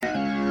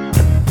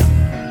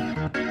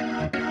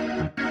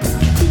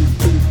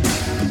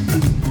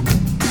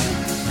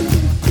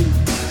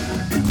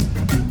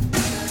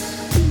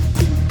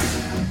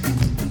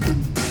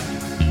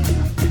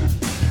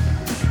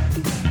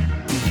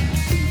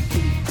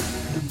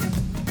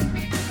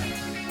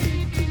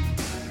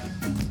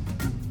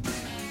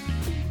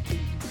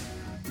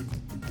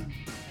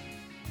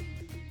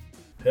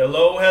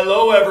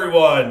Hello,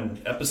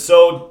 everyone.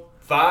 Episode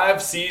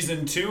 5,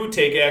 Season 2,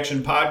 Take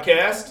Action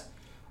Podcast.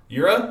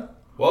 Yura,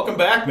 welcome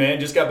back, man.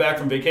 Just got back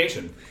from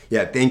vacation.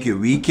 Yeah, thank you.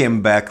 We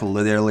came back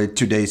literally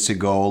 2 days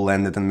ago,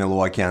 landed in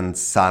Milwaukee on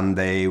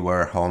Sunday.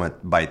 We're home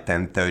by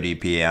 10:30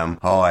 p.m.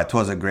 Oh, it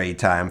was a great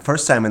time.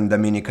 First time in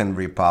Dominican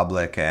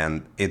Republic,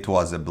 and it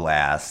was a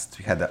blast.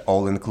 We had an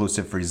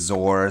all-inclusive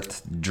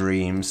resort,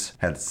 dreams.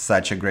 Had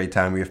such a great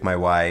time with my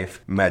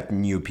wife. Met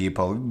new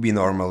people we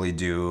normally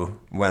do.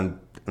 Went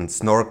on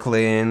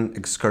snorkeling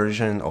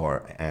excursion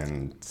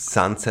and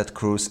sunset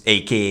cruise,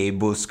 aka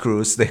booze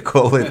cruise, they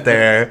call it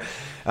there.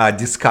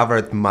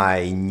 Discovered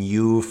my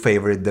new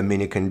favorite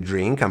Dominican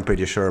drink. I'm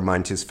pretty sure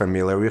Monty's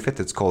familiar with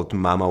it. It's called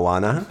Mama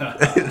Juana.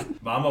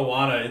 Mama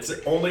Juana, it's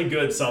only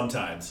good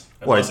sometimes,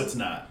 unless it's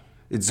not.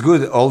 It's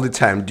good all the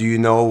time. Do you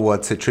know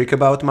what's the trick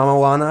about Mama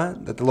Juana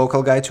that the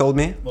local guy told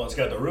me? Well, it's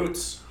got the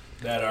roots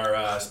that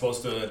are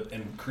supposed to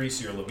increase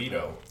your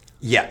libido.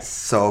 Yes.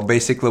 So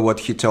basically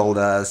what he told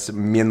us,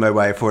 me and my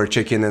wife were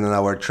checking in on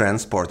our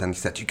transport, and he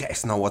said, you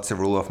guys know what's the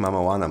rule of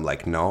Mama Juana? I'm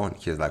like, no. And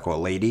he's like,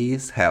 well,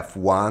 ladies have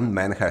 1,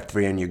 men have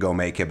 3, and you go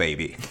make a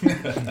baby.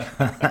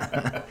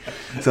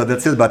 So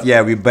that's it. But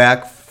yeah, we're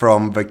back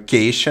from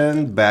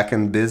vacation, back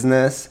in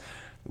business.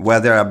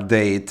 Weather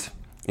update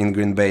in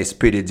Green Bay is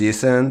pretty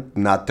decent,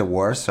 not the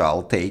worst, so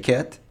I'll take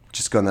it.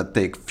 Just gonna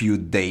take a few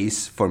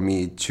days for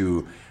me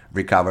to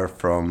recover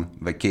from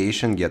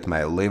vacation, get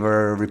my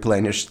liver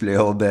replenished a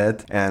little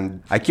bit.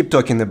 And I keep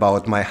talking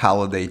about my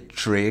holiday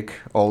trick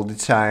all the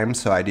time,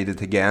 so I did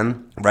it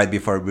again. Right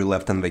before we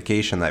left on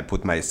vacation, I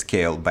put my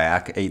scale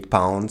back 8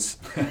 pounds.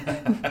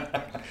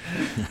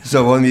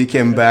 So when we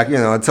came back,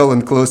 it's all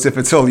inclusive,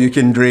 it's all you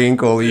can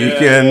drink, all you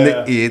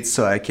can eat.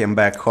 So I came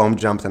back home,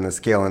 jumped on the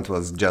scale, and it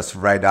was just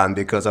right on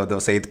because of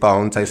those 8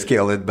 pounds. I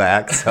scaled it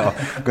back. So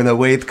I'm gonna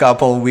wait a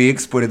couple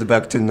weeks, put it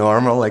back to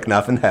normal like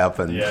nothing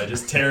happened. Yeah,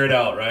 just tear it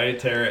out, right?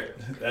 Tear it.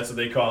 That's what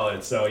they call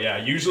it. So yeah,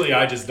 usually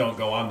I just don't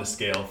go on the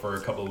scale for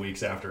a couple of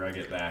weeks after I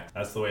get back.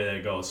 That's the way that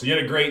it goes. So you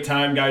had a great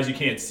time, guys. You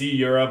can't see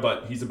Yura,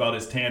 but he's about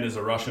as tan as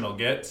a Russian will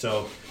get.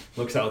 So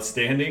looks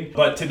outstanding.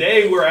 But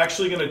today we're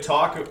actually going to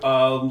talk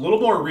a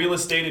little more real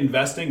estate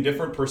investing,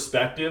 different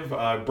perspective.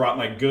 I brought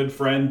my good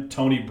friend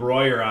Tony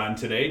Breuer on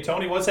today.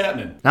 Tony, what's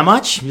happening? Not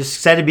much. Just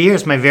excited to be here.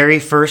 It's my very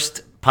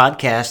first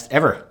podcast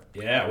ever.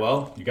 Yeah,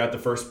 well, you got the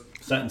first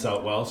sentence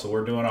out well, so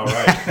we're doing all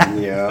right.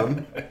 Yeah.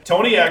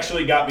 Tony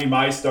actually got me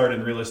my start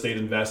in real estate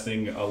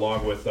investing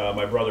along with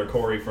my brother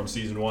Corey from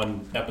season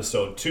 1,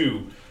 episode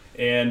 2.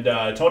 And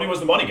Tony was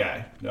the money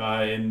guy.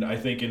 And I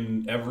think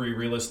in every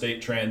real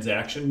estate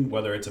transaction,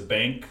 whether it's a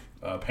bank,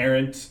 a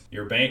parent,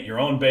 your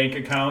own bank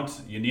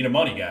account, you need a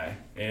money guy.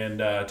 And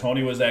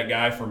Tony was that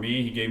guy for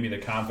me. He gave me the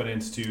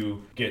confidence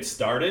to get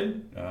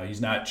started.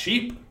 He's not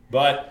cheap,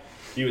 but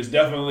he was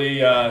definitely,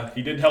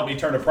 he did help me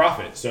turn a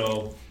profit.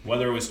 So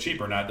whether it was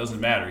cheap or not, doesn't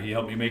matter. He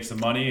helped me make some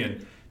money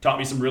and taught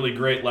me some really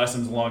great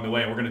lessons along the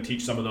way. And we're going to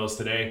teach some of those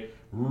today.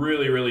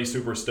 Really, really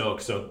super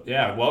stoked. So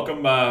yeah,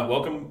 welcome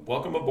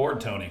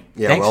aboard, Tony.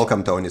 Yeah, Thanks.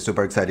 Welcome, Tony.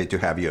 Super excited to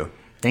have you.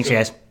 Thanks,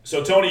 guys.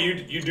 So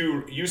Tony,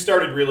 you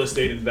started real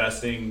estate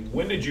investing.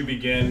 When did you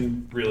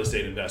begin real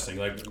estate investing?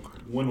 Like,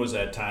 when was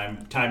that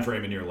time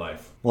frame in your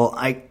life? Well,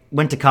 I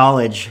went to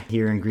college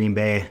here in Green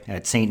Bay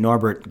at St.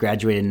 Norbert,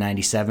 graduated in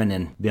 97,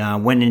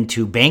 and went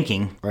into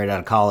banking right out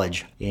of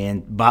college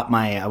and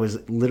I was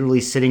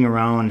literally sitting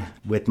around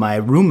with my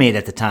roommate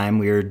at the time.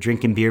 We were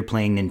drinking beer,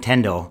 playing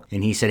Nintendo,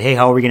 and he said, hey,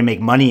 how are we going to make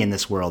money in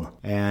this world?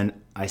 And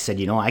I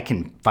said, I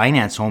can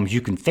finance homes,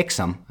 you can fix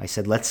them. I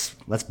said, let's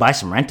buy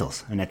some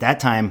rentals. And at that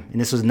time, and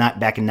this was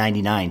not back in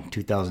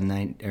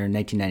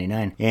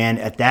 1999. And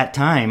at that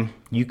time,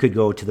 you could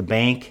go to the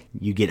bank,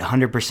 you get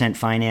 100%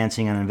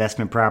 financing on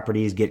investment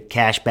properties, get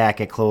cash back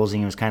at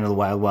closing. It was kind of the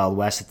wild, wild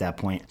west at that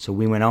point. So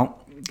we went out,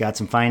 got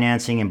some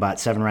financing, and bought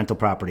 7 rental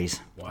properties.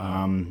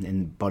 Wow.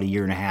 In about a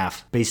year and a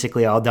half.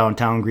 Basically all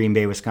downtown Green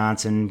Bay,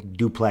 Wisconsin,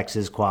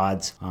 duplexes,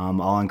 quads,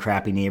 all in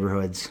crappy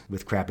neighborhoods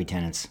with crappy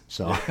tenants.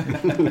 So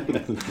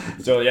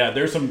So yeah,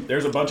 there's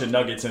a bunch of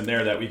nuggets in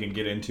there that we can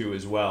get into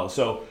as well.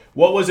 So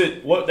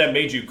what that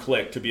made you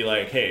click to be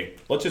like, hey,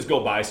 let's just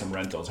go buy some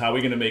rentals? How are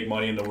we going to make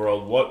money in the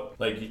world?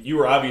 You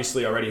were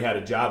obviously already had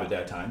a job at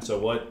that time. So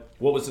what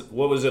was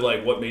it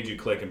like? What made you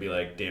click and be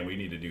like, damn, we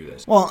need to do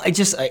this? Well,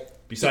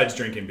 Besides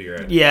drinking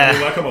beer.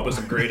 Yeah. I come up with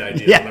some great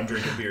ideas when I'm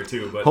drinking beer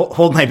too. But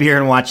hold my beer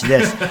and watch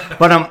this.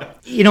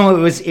 But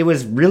it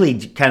was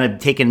really kind of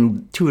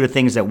taking 2 of the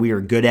things that we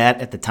were good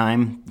at the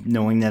time,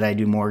 knowing that I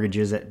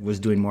was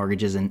doing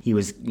mortgages, and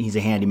he's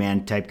a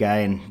handyman type guy,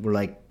 and we're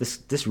like,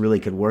 this really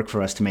could work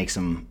for us to make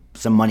some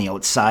money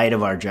outside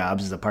of our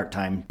jobs as a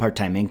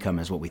part-time income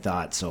is what we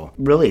thought. So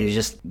really it's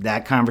just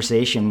that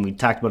conversation. We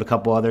talked about a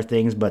couple other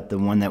things, but the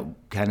one that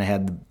kind of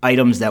had the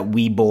items that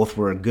we both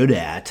were good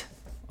at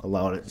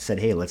said,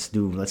 hey, let's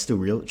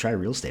try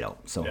real estate out.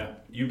 So yeah,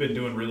 you've been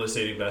doing real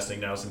estate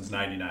investing now since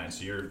 99,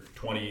 so you're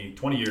 20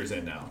 years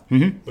in now,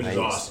 mm-hmm. which is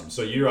awesome.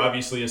 So you're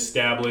obviously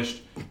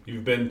established.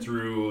 You've been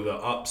through the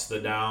ups, the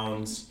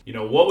downs.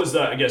 What was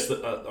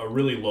a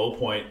really low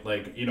point?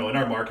 Like, in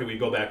our market, we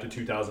go back to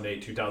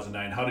 2008,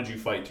 2009. How did you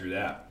fight through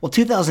that? Well,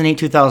 2008,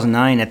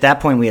 2009, at that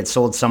point we had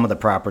sold some of the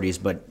properties,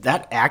 but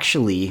that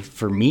actually,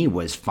 for me,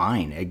 was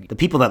fine. The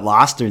people that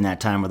lost during that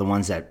time were the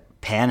ones that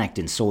panicked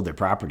and sold their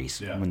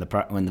properties when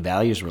the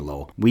values were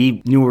low.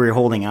 We knew we were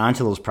holding on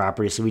to those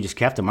properties, so we just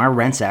kept them. Our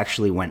rents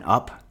actually went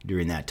up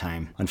during that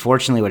time.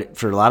 Unfortunately,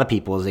 for a lot of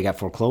people, is they got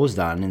foreclosed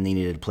on and they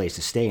needed a place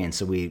to stay, and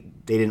so they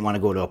didn't want to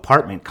go to an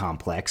apartment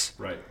complex.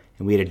 Right.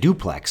 And we had a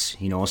duplex,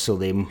 so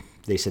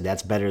they said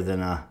that's better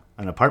than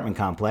an apartment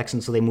complex,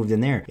 and so they moved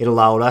in there. It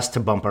allowed us to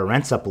bump our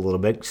rents up a little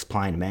bit,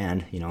 supply and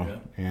demand,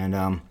 and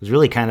it was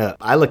really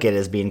I look at it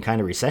as being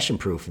kind of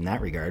recession-proof in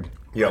that regard.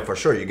 Yeah, for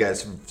sure. You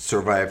guys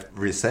survived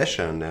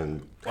recession,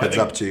 and it's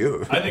up to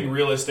you. I think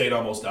real estate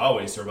almost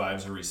always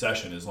survives a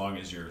recession as long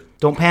as you're...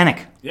 Don't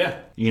panic. Yeah.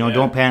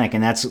 Don't panic.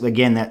 And that's,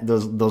 again,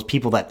 those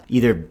people that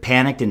either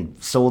panicked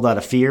and sold out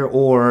of fear,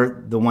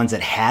 or the ones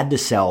that had to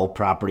sell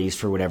properties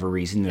for whatever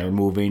reason, they're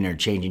moving or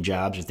changing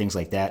jobs or things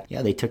like that.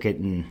 Yeah, they took it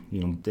and,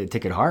 they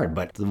took it hard.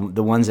 But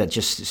the ones that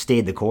just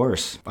stayed the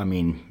course,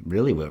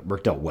 really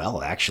worked out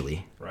well,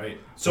 actually. Right.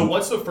 So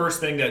what's the first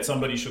thing that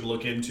somebody should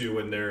look into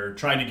when they're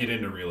trying to get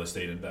into real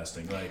estate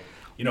investing? Like,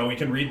 we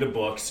can read the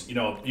books. You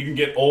can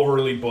get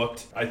overly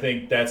booked. I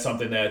think that's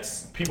something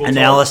that's people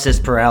analysis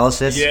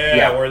paralysis.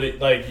 Yeah. Where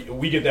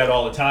we get that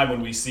all the time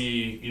when we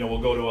see. We'll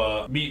go to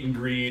a meet and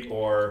greet,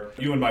 or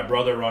you and my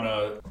brother run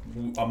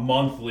a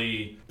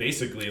monthly,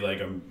 basically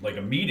like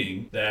a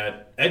meeting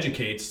that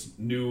educates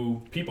new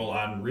people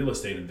on real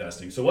estate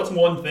investing. So what's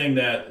one thing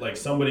that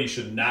somebody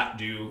should not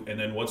do, and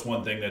then what's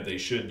one thing that they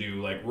should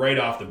do right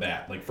off the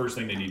bat, first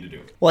thing they need to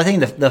do? Well, I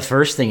think the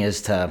first thing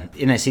is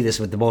and I see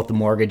this with both the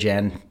mortgage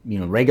and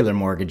regular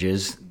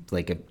mortgages,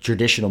 like a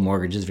traditional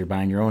mortgages if you're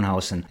buying your own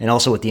house, and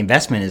also with the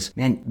investment is,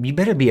 man, you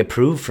better be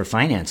approved for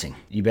financing.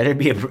 You better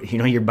be,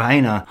 you're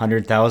buying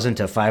 $100,000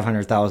 to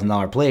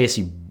 $500,000 place.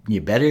 You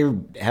better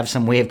have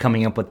some way of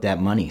coming up with that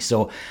money.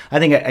 So I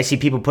think I see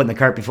people putting the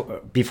cart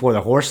before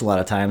the horse a lot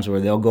of times, where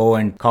they'll go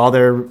and call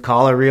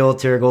a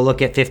realtor, go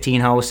look at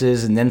 15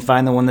 houses, and then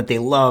find the one that they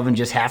love and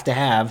just have to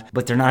have,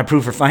 but they're not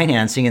approved for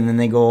financing, and then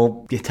they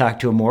go talk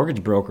to a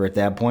mortgage broker at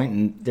that point,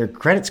 and their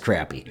credit's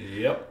crappy.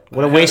 Yep.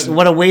 What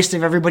a waste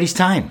of everybody's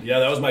time. Yeah,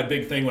 that was my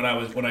big thing when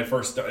I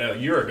first a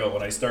year ago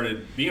when I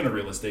started being a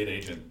real estate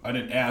agent. I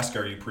didn't ask,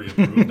 "Are you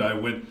pre-approved?" I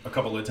went a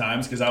couple of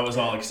times because I was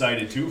all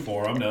excited too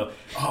for them.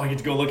 I get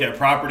to go look at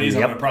properties.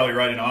 Yep. I'm gonna probably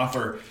write an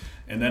offer,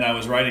 and then I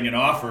was writing an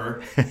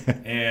offer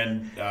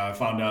and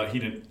found out he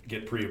didn't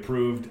get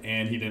pre-approved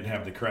and he didn't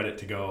have the credit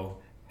to go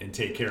and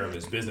take care of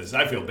his business.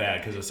 I feel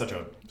bad because it was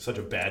such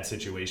a bad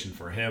situation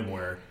for him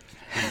where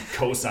he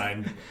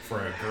co-signed for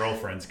a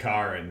girlfriend's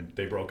car and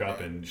they broke up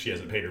and she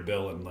hasn't paid her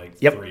bill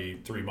in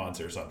three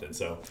months or something.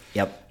 So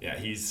yeah,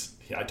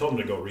 I told him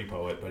to go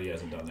repo it, but he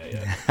hasn't done that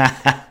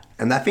yet.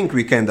 And I think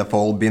we kind of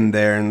all been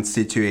there in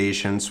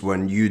situations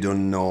when you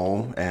don't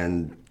know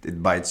and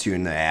it bites you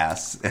in the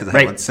ass. As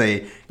I would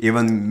say,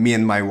 even me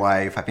and my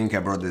wife, I think I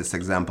brought this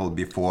example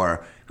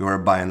before. We were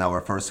buying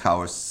our first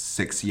house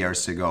 6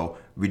 years ago.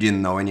 We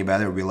didn't know any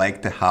better. We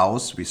liked the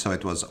house. We saw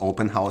it was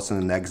open house, and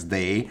the next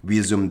day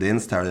we zoomed in,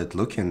 started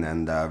looking,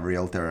 and the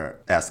realtor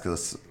asked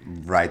us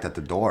right at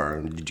the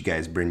door, "Did you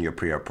guys bring your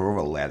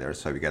pre-approval letter?"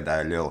 So we got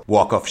that little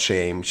walk of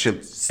shame.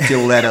 She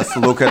still let us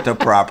look at the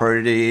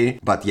property,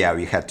 but yeah,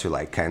 we had to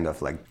kind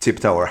of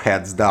tipped our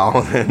heads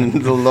down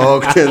and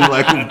looked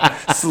and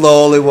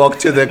slowly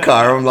walked to the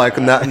car. I'm like,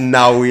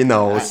 now we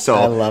know. So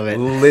I love it.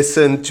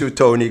 Listen to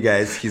Tony,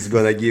 guys. He's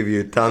gonna give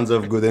you tons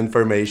of good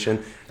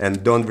information.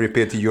 And don't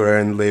repeat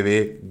Ura and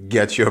Livy.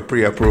 Get your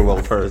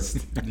pre-approval first.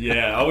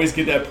 Yeah, always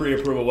get that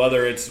pre-approval,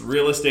 whether it's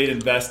real estate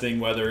investing,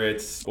 whether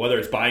it's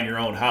buying your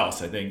own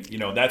house. I think,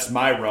 that's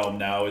my realm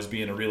now, is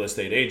being a real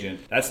estate agent.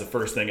 That's the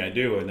first thing I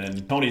do. And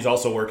then Tony's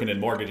also working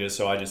in mortgages,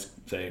 so I just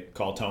say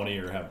call Tony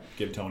or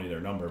give Tony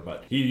their number.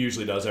 But he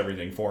usually does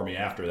everything for me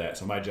after that,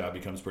 so my job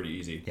becomes pretty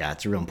easy. Yeah,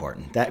 it's real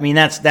important.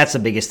 That's the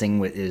biggest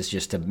thing, is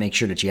just to make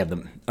sure that you have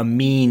a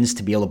means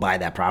to be able to buy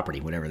that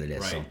property, whatever it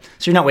is. Right.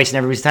 So you're not wasting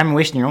everybody's time and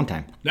wasting your own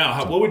time.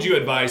 Now, what would you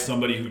advise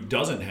somebody who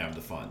doesn't have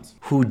the funds?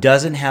 Who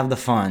doesn't have the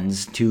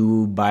funds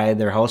to buy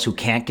their house, who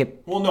can't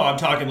get... Well, no, I'm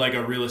talking like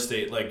a real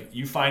estate,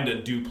 you find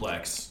a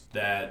duplex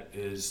that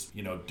is,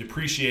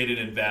 depreciated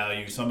in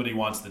value. Somebody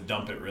wants to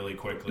dump it really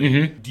quickly.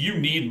 Mm-hmm. Do you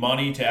need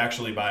money to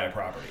actually buy a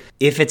property?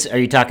 Are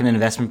you talking an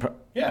investment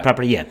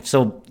property? Yeah.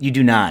 So you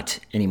do not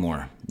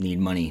anymore need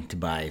money to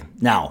buy.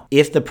 Now,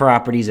 if the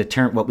property is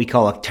what we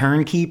call a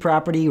turnkey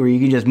property, where you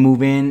can just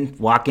move in,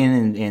 walk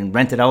in and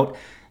rent it out,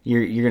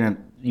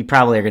 you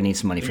probably are going to need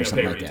some money for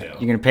something like that.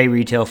 You're going to pay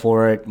retail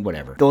for it,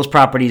 whatever. Those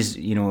properties,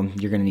 you're going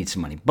to need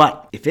some money.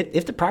 But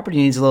if the property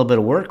needs a little bit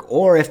of work,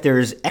 or if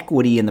there's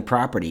equity in the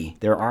property,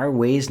 there are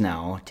ways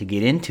now to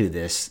get into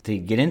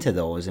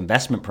those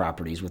investment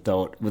properties with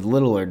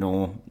little or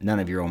none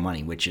of your own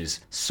money, which is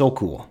so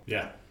cool.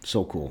 Yeah.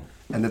 So cool.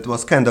 And it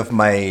was kind of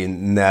my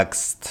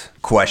next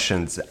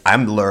questions.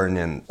 I'm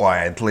learning, or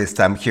at least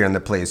I'm here in the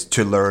place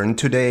to learn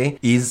today.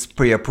 Is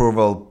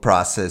pre-approval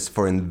process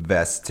for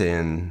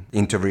investing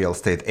into real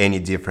estate any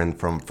different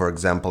from, for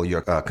example,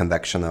 your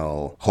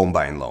conventional home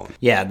buying loan?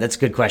 Yeah, that's a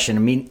good question.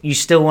 I mean, you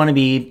still want to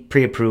be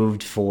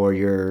pre-approved for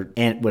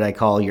what I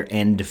call your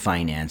end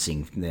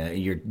financing,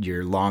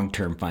 your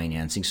long-term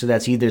financing. So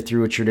that's either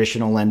through a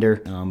traditional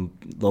lender,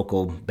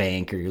 local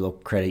bank or your local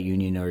credit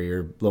union or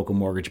your local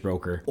mortgage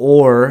broker,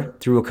 or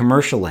through a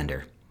commercial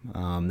lender.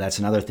 That's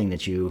another thing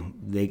that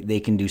they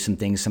can do some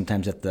things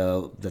sometimes that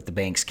the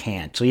banks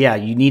can't. So yeah,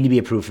 you need to be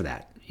approved for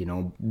that.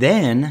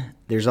 Then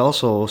there's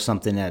also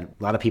something that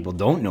a lot of people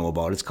don't know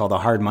about. It's called a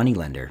hard money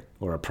lender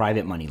or a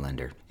private money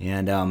lender,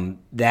 and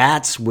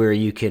that's where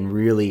you can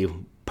really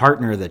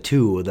partner the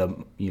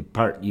two.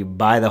 You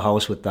buy the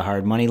house with the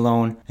hard money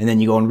loan, and then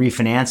you go and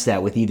refinance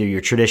that with either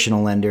your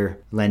traditional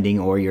lending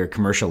or your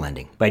commercial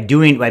lending. By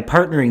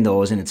partnering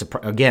those, and it's a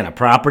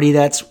property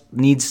that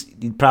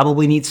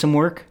probably needs some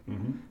work.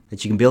 Mm-hmm.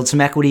 That you can build some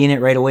equity in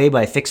it right away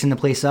by fixing the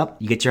place up.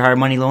 You get your hard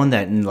money loan.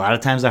 And a lot of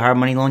times the hard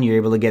money loan, you're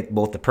able to get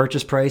both the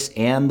purchase price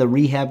and the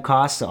rehab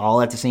costs all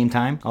at the same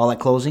time, all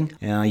at closing.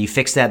 You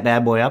fix that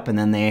bad boy up, and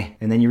then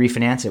you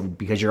refinance it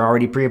because you're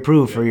already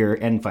pre-approved for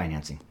your end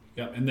financing.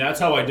 Yeah, and that's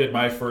how I did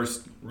my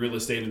first real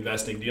estate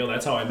investing deal.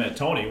 That's how I met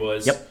Tony,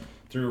 was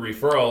through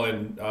referral.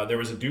 And there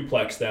was a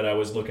duplex that I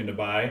was looking to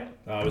buy.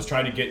 I was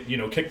trying to get,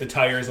 kick the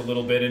tires a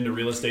little bit into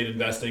real estate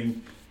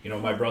investing.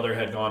 My brother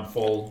had gone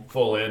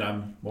full in.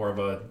 I'm more of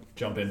a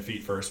jump in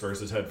feet first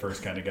versus head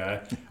first kind of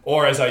guy.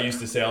 Or as I used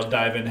to say, I'll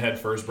dive in head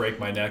first, break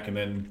my neck, and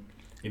then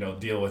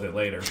deal with it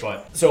later.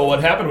 But so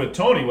what happened with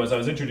Tony was I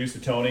was introduced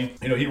to Tony.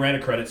 He ran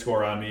a credit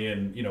score on me,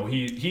 and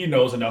he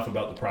knows enough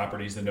about the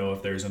properties to know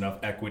if there's enough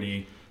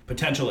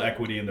potential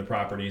equity in the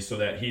properties so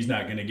that he's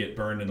not going to get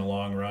burned in the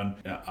long run.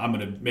 I'm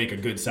going to make a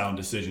good sound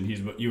decision.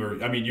 You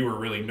were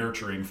really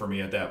nurturing for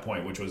me at that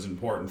point, which was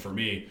important for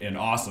me and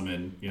awesome.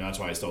 And that's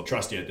why I still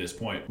trust you at this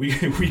point.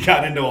 We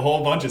got into a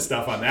whole bunch of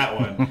stuff on that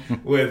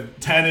one with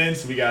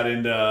tenants. We got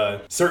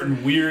into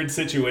certain weird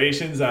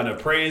situations on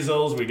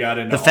appraisals. We got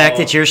into the fact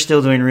that you're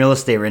still doing real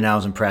estate right now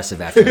is impressive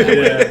after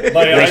that.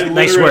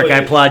 Nice work. I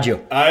applaud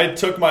you. I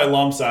took my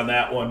lumps on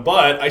that one,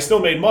 but I still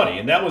made money.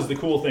 And that was the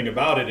cool thing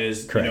about it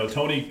is,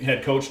 Tony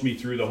had coached me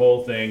through the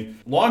whole thing.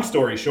 Long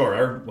story short,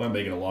 I'm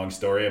making a long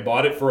story. I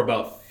bought it for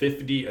about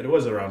 50. It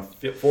was around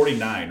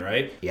 49,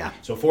 right? Yeah.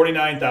 So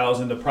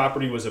 49,000. The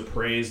property was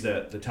appraised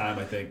at the time.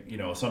 I think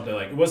something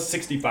like it was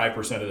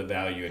 65% of the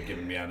value had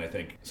given me on. I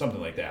think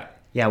something like that.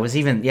 Yeah, it was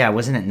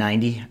wasn't it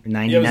 90,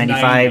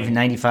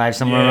 95,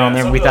 somewhere around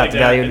there? We thought like the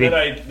value would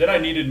be. Then I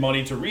needed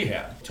money to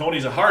rehab.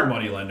 Tony's a hard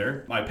money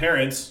lender. My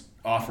parents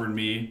offered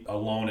me a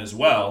loan as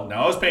well.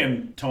 Now I was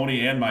paying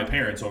Tony and my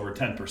parents over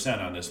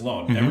 10% on this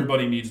loan. Mm-hmm.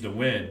 Everybody needs to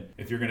win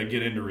if you're going to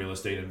get into real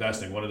estate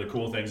investing. One of the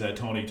cool things that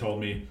Tony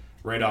told me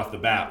right off the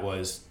bat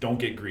was don't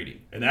get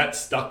greedy. And that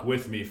stuck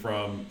with me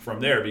from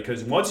there,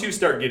 because once you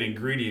start getting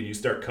greedy and you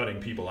start cutting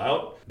people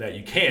out that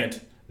you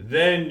can't,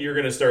 then you're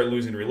going to start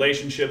losing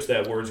relationships.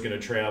 That word's going to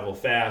travel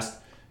fast.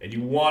 And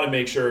you want to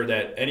make sure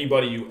that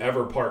anybody you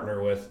ever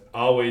partner with,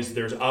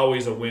 there's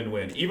always a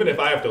win-win. Even if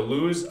I have to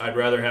lose, I'd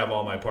rather have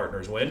all my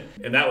partners win.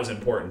 And that was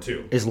important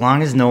too. As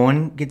long as no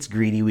one gets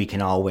greedy, we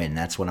can all win.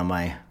 That's one of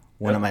my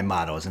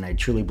mottos, and I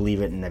truly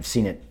believe it, and I've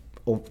seen it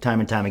time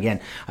and time again.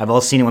 I've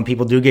also seen it when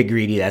people do get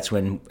greedy, that's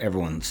when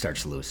everyone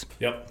starts to lose.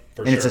 Yep.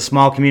 It's a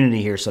small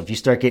community here, so if you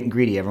start getting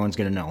greedy, everyone's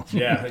going to know.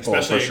 Yeah,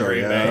 especially in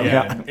Green Bay.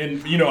 Yeah.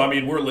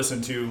 And we're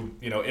listened to,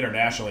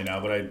 internationally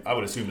now, but I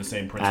would assume the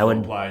same principle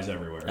applies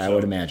everywhere. I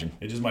would imagine.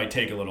 It just might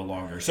take a little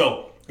longer.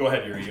 So, go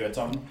ahead, Yuri, you had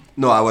something?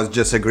 No, I was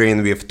just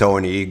agreeing with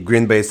Tony.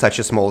 Green Bay is such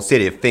a small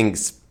city.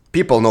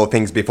 People know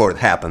things before it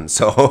happens,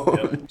 so...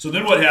 Yep. So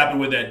then what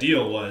happened with that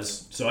deal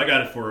was, so I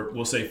got it for,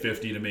 we'll say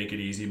 50 to make it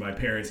easy. My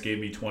parents gave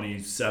me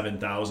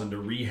 $27,000 to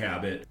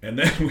rehab it. And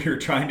then we were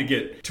trying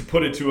to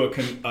put it to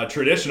a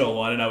traditional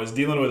one, and I was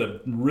dealing with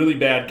a really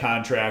bad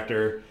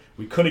contractor.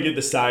 We couldn't get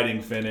the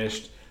siding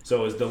finished.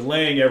 So it was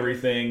delaying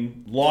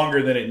everything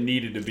longer than it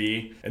needed to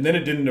be. And then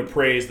it didn't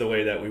appraise the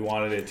way that we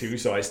wanted it to.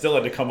 So I still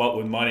had to come up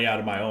with money out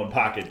of my own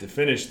pocket to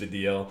finish the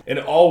deal. And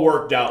it all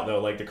worked out, though.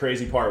 Like, the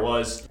crazy part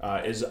was,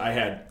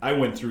 I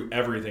went through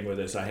everything with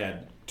this. I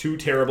had 2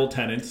 terrible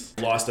tenants,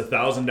 lost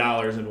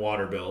 $1,000 in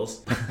water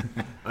bills.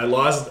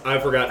 I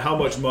forgot how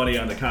much money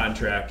on the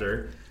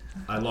contractor.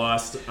 I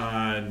lost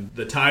on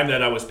the time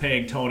that I was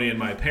paying Tony and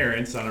my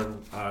parents on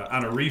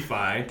a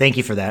refi. Thank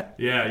you for that.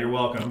 Yeah, you're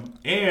welcome.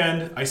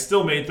 And I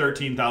still made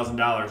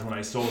 $13,000 when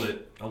I sold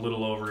it a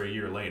little over a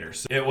year later.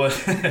 So it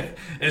was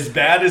as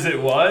bad as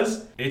it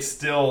was. It's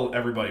still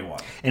everybody won.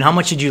 And how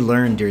much did you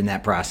learn during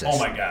that process? Oh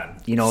my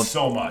God,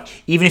 so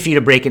much. Even if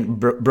you'd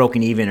have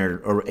broken even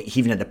or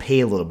even had to pay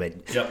a little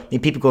bit. Yep. I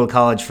mean, people go to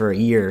college for a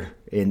year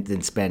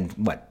and spend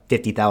what,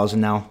 50,000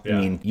 now? Yeah.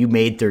 I mean, you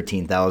made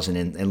 13,000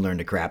 and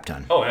learned a crap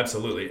ton. Oh,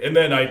 absolutely. And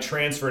then I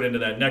transferred into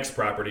that next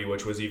property,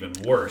 which was even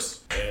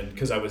worse. And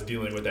because I was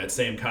dealing with that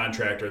same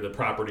contractor, the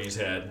properties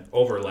had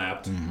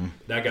overlapped.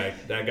 That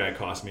guy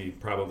cost me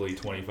probably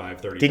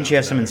 $25,000-$30,000. Didn't you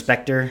have some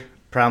inspector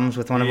problems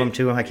with one of them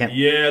too? I can't.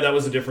 Yeah,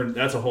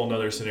 that's a whole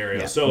nother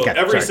scenario. Yeah. So Okay,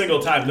 every sorry.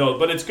 single time, no,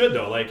 but it's good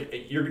though. Like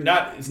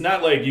it's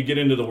not like you get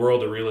into the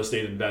world of real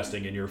estate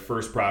investing in your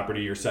first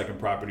property, your second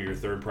property, your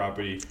third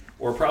property,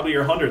 or probably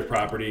your 100th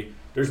property.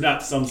 There's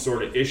not some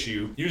sort of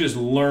issue. You just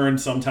learn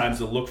sometimes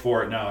to look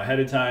for it now ahead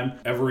of time.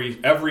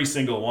 Every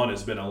single one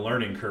has been a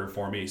learning curve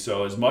for me.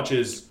 So as much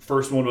as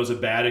first one was a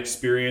bad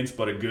experience,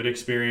 but a good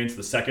experience,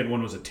 the second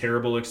one was a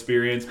terrible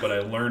experience, but I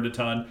learned a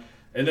ton.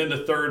 And then the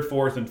third,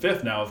 fourth, and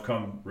fifth now have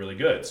come really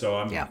good. So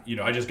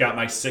I just got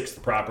my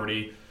 6th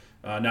property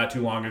not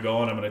too long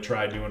ago, and I'm going to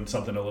try doing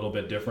something a little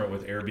bit different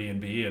with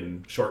Airbnb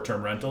and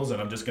short-term rentals,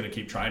 and I'm just going to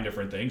keep trying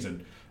different things.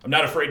 And I'm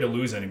not afraid to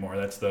lose anymore.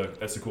 That's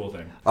the cool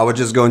thing. I was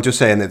just going to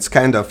say, and it's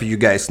kind of, you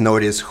guys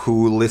notice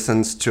who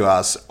listens to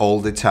us all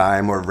the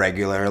time or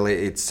regularly.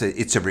 It's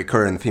a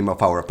recurrent theme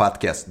of our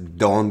podcast.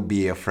 Don't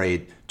be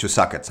afraid to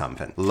suck at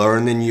something.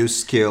 Learn a new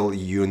skill.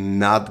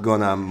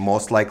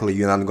 Most likely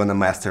you're not gonna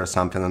master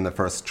something on the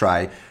first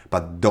try,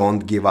 but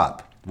don't give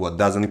up. What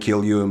doesn't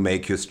kill you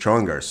make you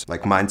stronger.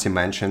 Like Monty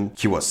mentioned,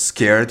 he was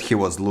scared, he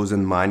was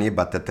losing money,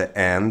 but at the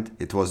end,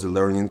 it was a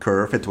learning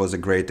curve. It was a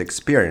great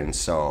experience.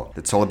 So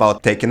it's all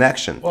about taking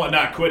action. Well,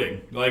 not quitting.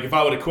 Like if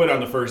I would have quit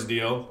on the first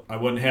deal, I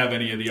wouldn't have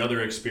any of the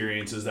other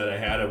experiences that I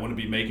had. I wouldn't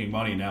be making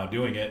money now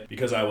doing it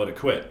because I would have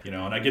quit. And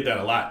I get that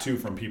a lot too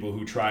from people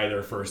who try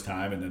their first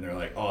time and then they're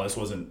like, oh, this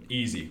wasn't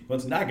easy. Well,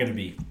 it's not going to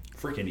be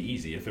freaking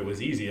easy. If it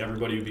was easy,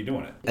 everybody would be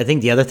doing it. I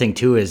think the other thing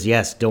too is,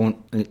 yes,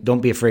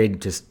 don't be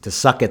afraid to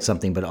suck at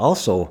something, but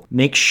also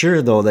make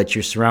sure though that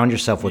you surround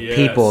yourself with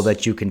people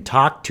that you can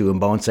talk to and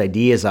bounce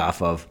ideas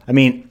off of. I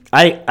mean,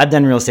 I've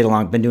done real estate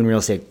been doing real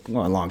estate a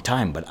long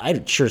time, but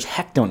I sure as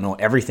heck don't know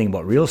everything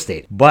about real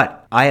estate.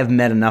 But I have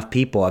met enough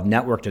people, I've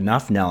networked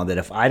enough now that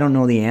if I don't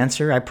know the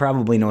answer, I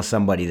probably know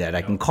somebody that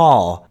I can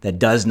call that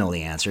does know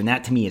the answer. And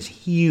that to me is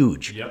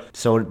huge. Yep.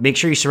 So make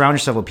sure you surround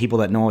yourself with people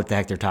that know what the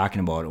heck they're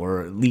talking about,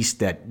 or at least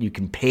that you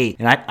can pay.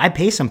 And I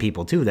pay some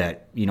people too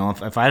that,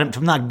 if I'm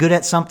not good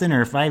at something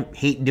or if I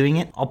hate doing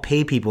it, I'll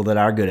pay people that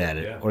are good at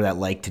it or that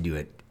like to do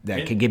it,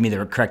 that can give me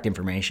the correct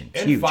information.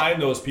 It's huge. Find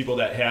those people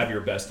that have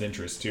your best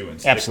interests too and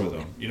stick with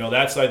them.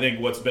 That's, I think,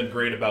 what's been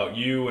great about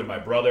you and my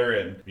brother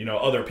and,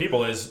 other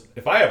people is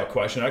if I have a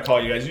question, I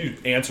call you guys. You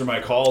answer my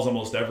calls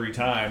almost every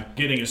time,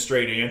 getting a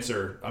straight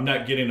answer. I'm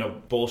not getting a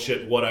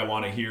bullshit what I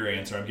want to hear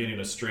answer. I'm getting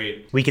a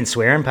straight. We can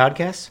swear in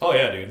podcasts? Oh,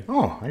 yeah, dude.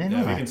 Oh, I didn't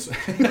know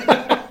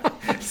that.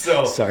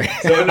 So sorry.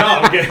 So no,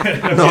 I'm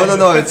getting,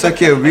 No, it's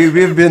okay.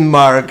 We've been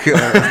marked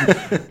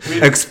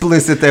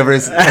explicit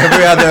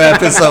every other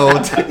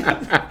episode.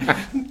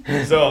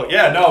 So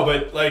yeah, no,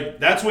 but like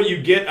that's what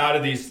you get out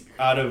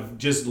of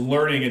just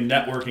learning and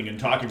networking and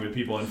talking with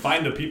people, and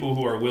find the people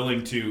who are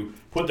willing to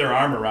put their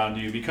arm around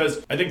you.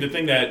 Because I think the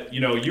thing that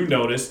you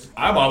noticed,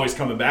 I'm always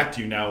coming back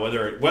to you now,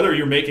 whether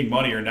you're making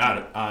money or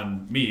not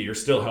on me, you're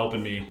still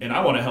helping me, and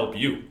I want to help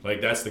you.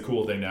 Like that's the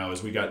cool thing now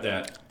is we got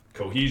that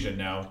cohesion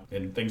now,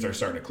 and things are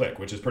starting to click,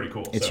 which is pretty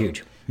cool. It's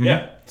huge. Mm-hmm.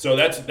 Yeah. So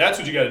that's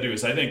what you got to do.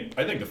 Is I think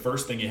the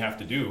first thing you have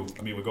to do.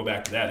 I mean, we go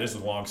back to that. This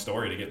is a long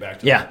story to get back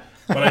to. Yeah. That.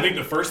 But I think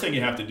the first thing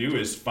you have to do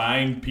is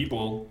find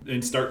people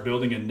and start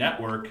building a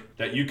network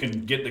that you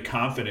can get the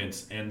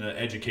confidence and the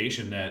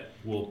education that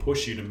will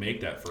push you to make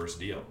that first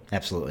deal.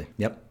 Absolutely.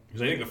 Yep.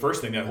 Because I think the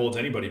first thing that holds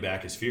anybody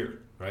back is fear,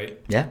 right?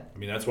 Yeah. I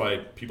mean, that's why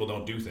people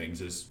don't do things,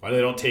 is why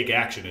they don't take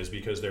action is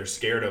because they're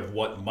scared of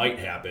what might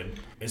happen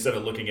instead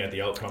of looking at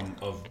the outcome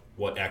of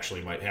what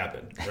actually might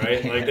happen,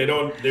 right? Like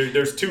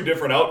there's two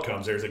different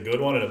outcomes. There's a good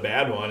one and a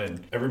bad one,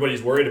 and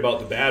everybody's worried about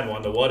the bad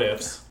one, the what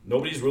ifs.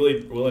 Nobody's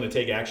really willing to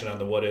take action on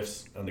the what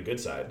ifs on the good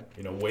side.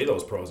 Weigh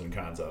those pros and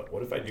cons out.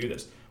 What if I do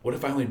this? What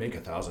if I only make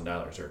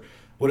 $1,000? Or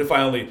what if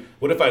I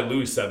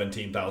lose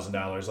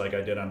 $17,000 like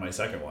I did on my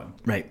second one?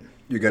 Right.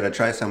 You gotta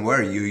try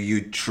somewhere.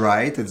 You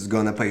try it, it's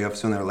gonna pay off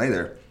sooner or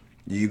later.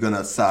 You're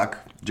gonna suck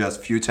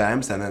just a few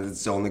times and then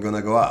it's only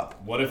gonna go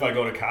up. What if I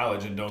go to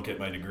college and don't get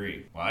my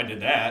degree? Well, I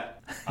did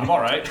that. I'm all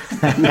right.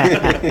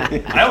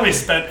 I only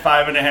spent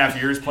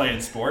 5.5 years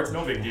playing sports.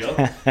 No big deal.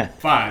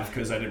 5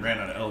 because I ran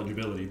out of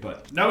eligibility.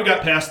 But now we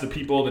got past the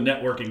people, the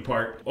networking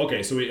part.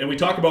 Okay, so we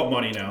talk about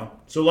money now.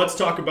 So let's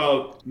talk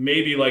about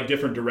maybe like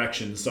different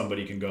directions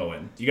somebody can go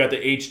in. You got the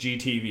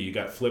HGTV. You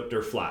got Flipped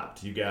or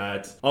Flopped. You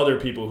got other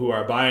people who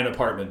are buying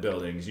apartment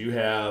buildings. You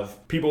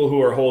have people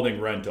who are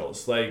holding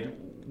rentals. Like,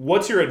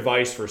 what's your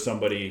advice for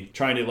somebody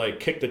trying to like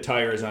kick the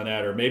tires on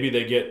that, or maybe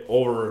they get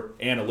over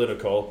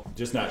analytical,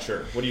 just not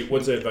sure?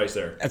 What's the advice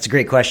there? That's a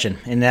great question.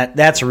 And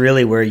that's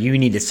really where you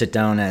need to sit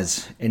down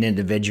as an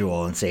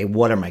individual and say,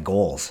 what are my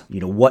goals?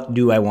 What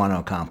do I want to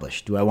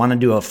accomplish? Do I want to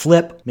do a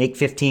flip, make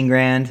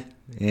 $15,000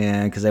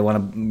 and because I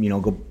want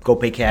to, go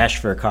pay cash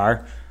for a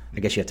car? I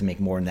guess you have to make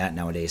more than that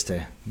nowadays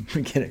to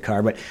get a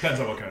car. But Depends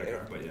on what kind of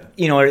car, but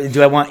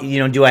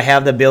yeah. do I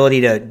have the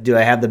ability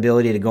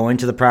to go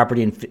into the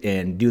property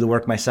and do the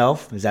work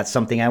myself? Is that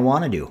something I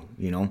want to do?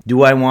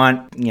 Do I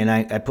want,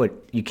 I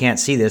put, you can't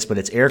see this, but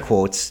it's air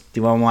quotes.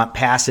 Do I want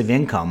passive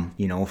income,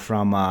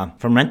 from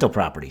rental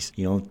properties?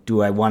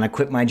 Do I want to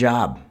quit my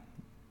job?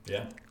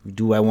 Yeah.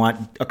 Do I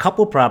want a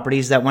couple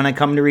properties that when I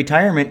come to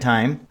retirement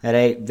time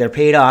they're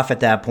paid off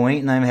at that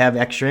point and I have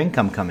extra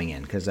income coming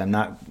in because I'm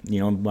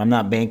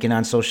not banking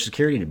on Social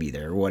Security to be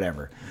there or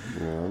whatever.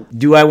 Yeah.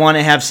 Do I want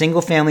to have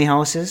single family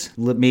houses,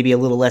 maybe a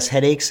little less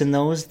headaches in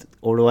those,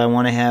 or do I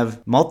want to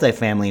have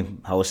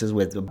multifamily houses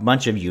with a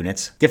bunch of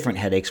units, different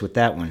headaches with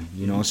that one,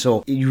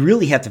 So you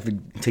really have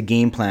to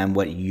game plan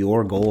what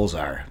your goals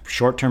are,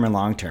 short term and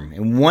long term.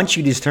 And once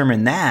you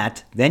determine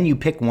that, then you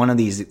pick one of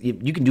these.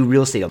 You can do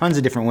real estate tons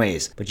of different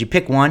ways, but you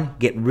pick one,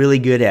 get really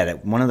good at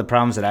it. One of the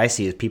problems that I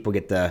see is people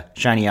get the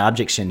shiny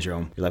object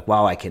syndrome. You're like,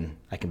 wow, I can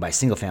buy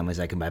single families,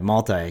 I can buy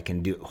multi, I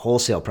can do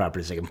wholesale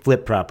properties, I can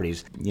flip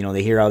properties.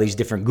 They hear all these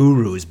different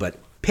gurus, but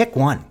pick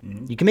one.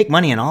 Mm-hmm. You can make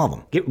money in all of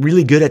them. Get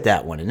really good at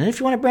that one. And then if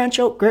you want to branch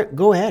out, great,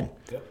 go ahead.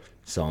 Yep.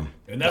 So,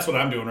 and that's what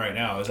I'm doing right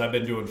now is I've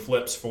been doing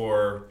flips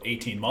for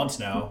 18 months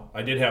now.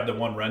 I did have the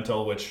one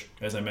rental, which,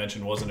 as I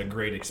mentioned, wasn't a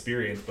great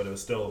experience, but it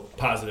was still a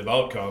positive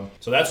outcome.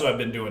 So that's what I've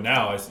been doing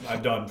now.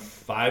 I've done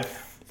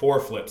 4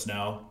 flips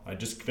now. I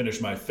just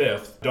finished my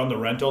 5th. Done the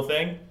rental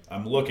thing.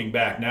 I'm looking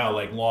back now,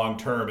 like long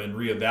term and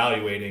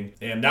reevaluating.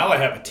 And now I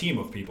have a team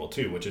of people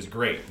too, which is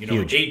great.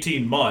 Huge.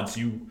 18 months,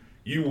 you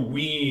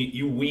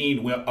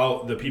wean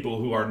out the people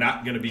who are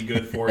not going to be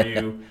good for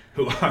you,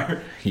 who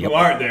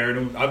aren't there.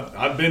 And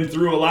I've been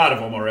through a lot of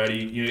them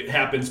already. It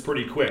happens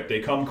pretty quick.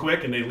 They come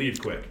quick and they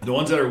leave quick. The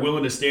ones that are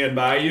willing to stand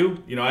by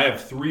you, I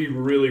have 3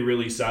 really,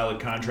 really solid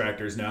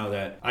contractors now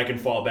that I can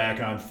fall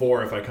back on,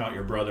 4 if I count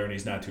your brother and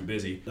he's not too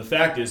busy. The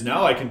fact is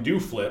now I can do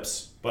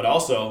flips, but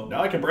also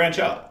now I can branch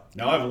out.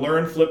 Now I've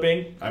learned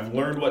flipping. I've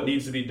learned what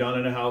needs to be done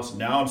in a house.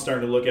 Now I'm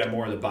starting to look at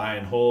more of the buy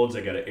and holds.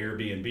 I got an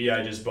Airbnb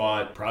I just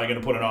bought. Probably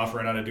going to put an offer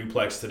in on a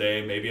duplex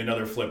today. Maybe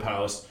another flip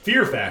house.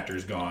 Fear factor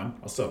is gone.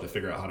 I'll still have to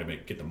figure out how to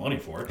get the money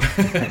for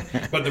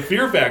it. But the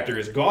fear factor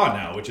is gone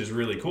now, which is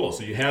really cool.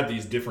 So you have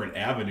these different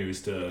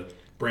avenues to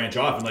branch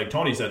off. And like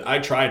Tony said, I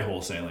tried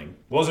wholesaling.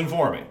 Wasn't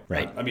for me.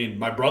 Right. I mean,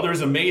 my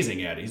brother's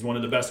amazing at it. He's one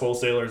of the best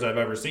wholesalers I've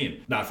ever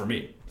seen. Not for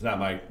me. It's not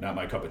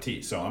my cup of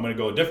tea. So I'm going to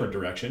go a different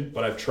direction.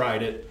 But I've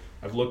tried it.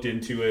 I've looked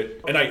into it,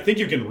 and I think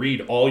you can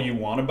read all you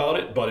want about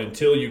it, but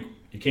until you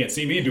can't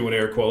see me doing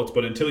air quotes,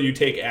 but until you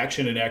take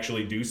action and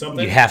actually do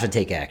something, you have to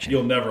take action.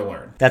 You'll never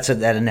learn. That's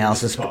an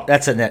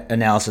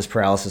analysis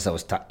paralysis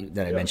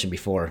I mentioned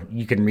before.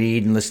 You can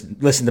read and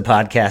listen to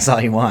podcasts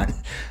all you want.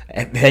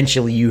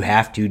 Eventually, you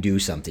have to do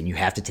something. You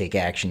have to take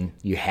action.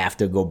 You have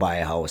to go buy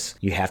a house.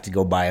 You have to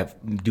go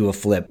do a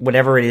flip.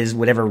 Whatever it is,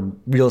 whatever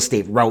real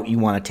estate route you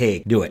want to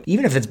take, do it.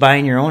 Even if it's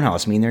buying your own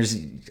house. I mean, there's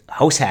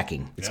house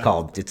hacking. It's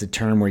called. It's a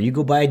term where you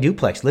go buy a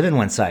duplex, live in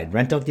one side,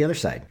 rent out the other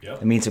side. Yep.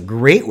 I mean, it's a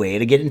great way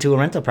to get into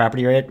a rental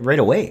property right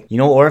away.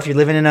 Or if you're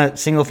living in a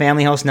single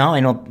family house now,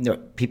 I know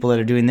people that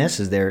are doing this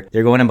is they're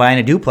going and buying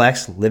a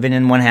duplex, living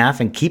in one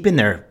half and keeping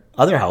their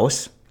other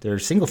house, their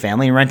single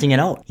family, and renting it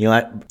out.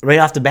 Right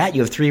off the bat,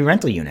 you have 3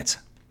 rental units.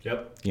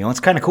 Yep. It's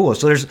kind of cool.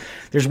 So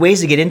there's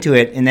ways to get into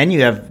it, and then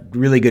you have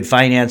really good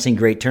financing,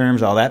 great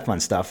terms, all that fun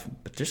stuff.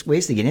 But there's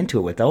ways to get into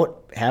it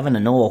without having to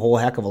know a whole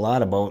heck of a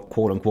lot about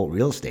quote unquote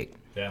real estate.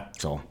 Yeah.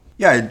 So.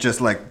 Yeah,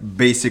 just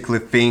basically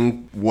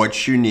think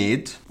what you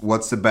need,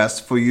 what's the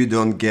best for you.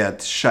 Don't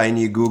get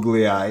shiny,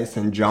 googly eyes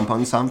and jump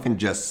on something.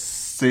 Just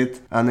sit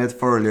on it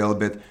for a little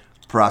bit,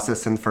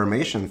 process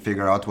information,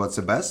 figure out what's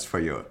the best for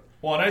you.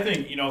 Well, and I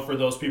think, for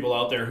those people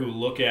out there who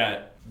look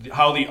at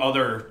how the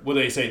other, what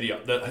they say,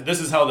 this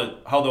is how the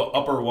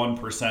upper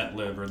 1%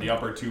 live or the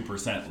upper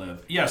 2%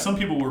 live. Yeah, some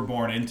people were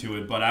born into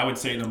it, but I would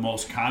say the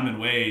most common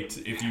way,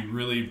 if you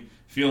really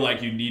feel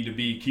like you need to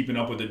be keeping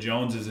up with the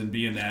Joneses and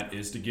being that,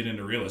 is to get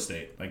into real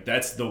estate. Like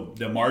that's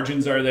the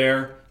margins are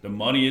there, the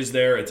money is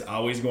there, it's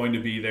always going to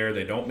be there.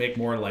 They don't make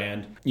more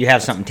land. You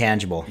have something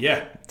tangible.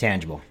 Yeah.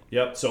 Tangible.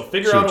 Yep. So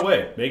figure out a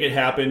way, make it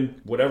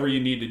happen. Whatever you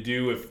need to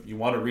do. If you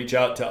want to reach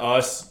out to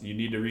us, you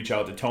need to reach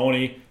out to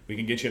Tony. We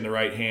can get you in the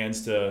right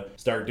hands to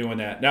start doing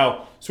that.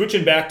 Now,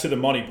 switching back to the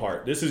money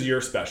part, this is your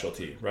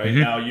specialty, right?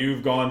 Mm-hmm. Now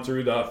you've gone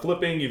through the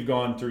flipping, you've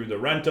gone through the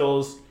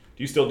rentals.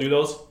 Do you still do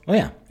those? Oh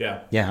yeah.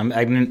 Yeah. Yeah. I'm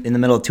in the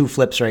middle of 2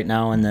 flips right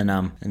now, and then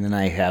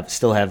I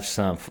still have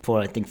some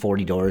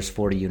 40 doors,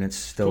 40 units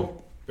still.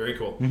 Cool. Very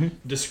cool. Mm-hmm.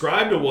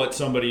 Describe to what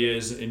somebody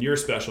is in your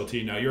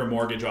specialty. Now you're a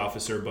mortgage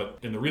officer, but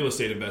in the real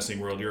estate investing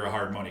world, you're a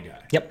hard money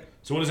guy. Yep.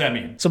 So what does that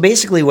mean? So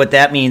basically what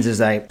that means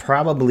is I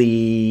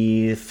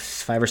probably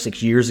 5 or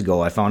 6 years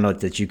ago, I found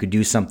out that you could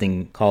do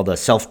something called a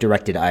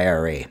self-directed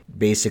IRA.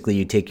 Basically,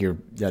 you take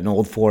an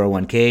old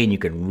 401k and you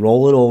can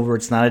roll it over.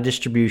 It's not a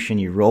distribution.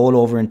 You roll it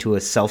over into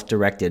a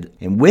self-directed.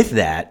 And with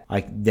that,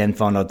 I then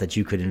found out that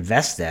you could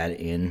invest that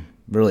in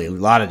really a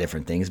lot of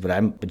different things, but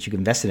you can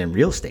invest it in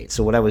real estate.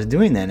 So what I was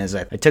doing then is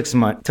I took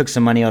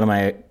some money out of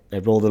I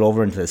rolled it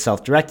over into the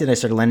self-directed. I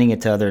started lending it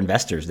to other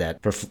investors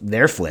that for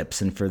their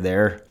flips and for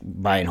their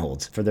buy and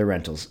holds, for their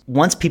rentals.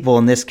 Once people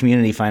in this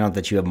community find out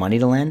that you have money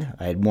to lend,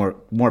 I had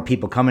more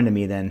people coming to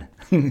me than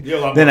I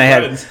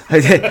had.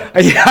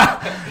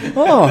 Yeah.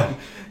 Oh,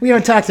 we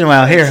haven't talked in a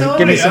while. Here,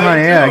 give me some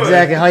money. Yeah,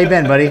 exactly. How you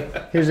been, buddy?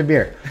 Here's a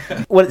beer.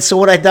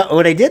 What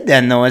I did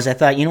then though is I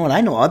thought, you know what?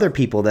 I know other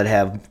people that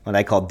have what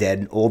I call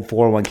dead old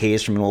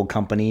 401ks from an old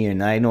company,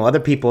 and I know other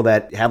people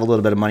that have a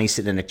little bit of money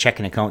sitting in a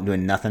checking account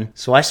doing nothing.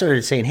 So I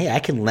started saying, hey, I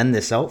can lend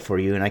this out for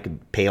you, and I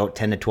could pay out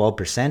 10 to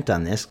 12%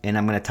 on this, and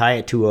I'm going to tie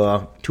it to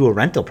a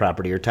rental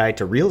property or tie it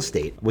to real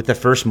estate with the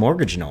first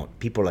mortgage note.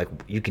 People are like,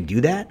 you can do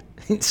that?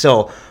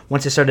 So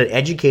once I started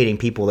educating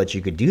people that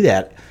you could do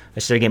that, I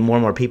started getting more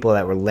and more people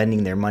that were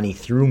lending their money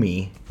through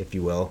me, if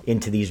you will,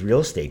 into these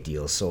real estate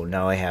deals. So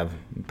now I have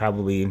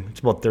it's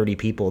about 30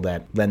 people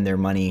that lend their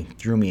money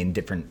through me in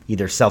different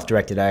either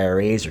self-directed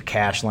IRAs or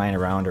cash line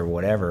around or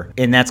whatever.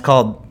 And that's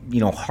called,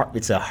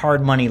 it's a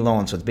hard money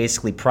loan. So it's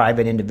basically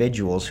private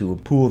individuals who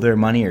pool their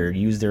money or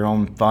use their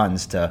own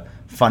funds to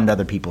fund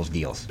other people's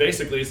deals.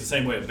 Basically, it's the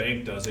same way a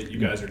bank does it. You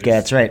guys are just... Yeah,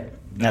 that's right.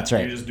 That's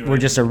right. We're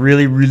just a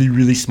really, really,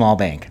 really small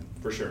bank.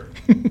 For sure.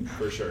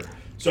 For sure.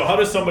 So how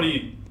does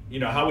somebody...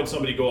 how would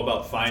somebody go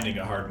about finding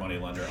a hard money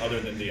lender other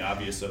than the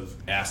obvious of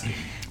asking?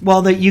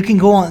 Well, you can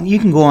go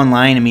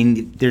online. I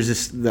mean, there's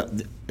this.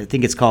 I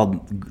think it's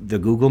called the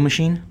Google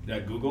machine. Yeah,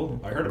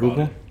 Google. I heard Google.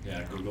 about it.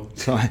 Yeah, Google.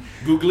 So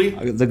Googly.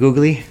 The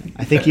Googly.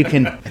 I think you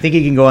can. I think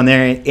you can go on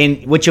there,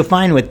 and what you'll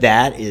find with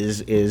that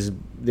is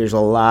there's a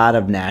lot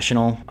of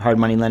national hard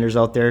money lenders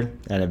out there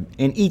and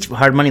each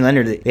hard money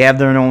lender, they have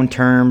their own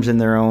terms and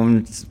their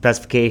own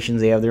specifications.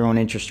 They have their own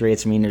interest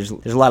rates. I mean, there's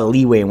a lot of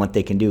leeway in what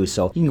they can do.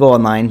 So you can go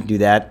online, do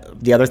that.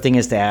 The other thing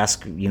is to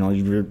ask,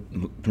 your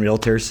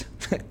realtors,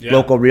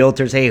 local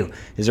realtors, hey,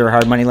 is there a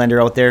hard money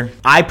lender out there?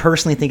 I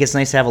personally think it's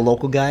nice to have a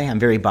local guy. I'm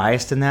very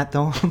biased in that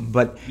though,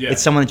 but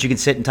it's someone that you can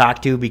sit and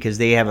talk to because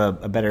they have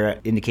a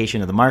better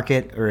indication of the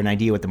market or an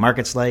idea what the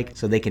market's like,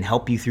 so they can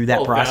help you through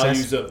that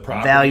process.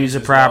 Values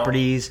of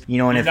properties.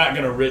 You're not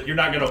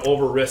gonna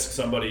over risk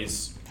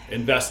somebody's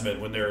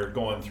investment when they're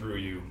going through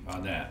you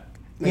on that.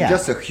 Yeah.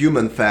 Just a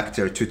human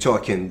factor to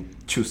talking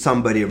to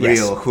somebody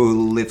real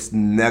who lives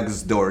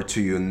next door to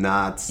you,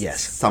 not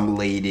some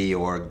lady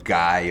or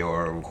guy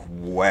or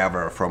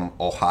whoever from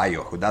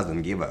Ohio who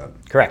doesn't give a...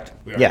 Correct.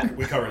 We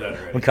covered that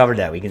already. We covered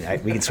that. We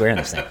can swear on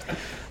this thing.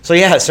 So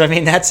I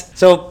mean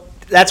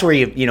that's where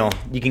you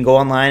can go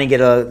online and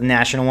get a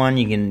national one.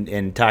 You can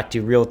and talk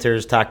to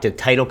realtors, talk to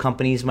title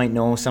companies. Might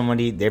know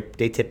somebody.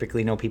 They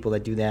typically know people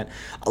that do that.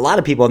 A lot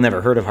of people have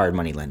never heard of hard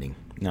money lending.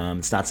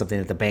 It's not something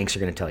that the banks are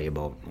going to tell you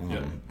about.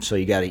 So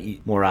you got to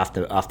eat more off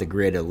the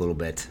grid a little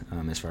bit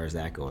as far as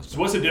that goes. So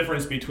what's the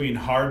difference between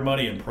hard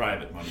money and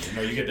private money?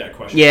 You get that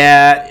question.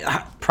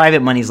 Yeah,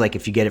 private money is like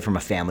if you get it from a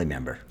family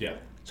member. Yeah.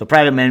 So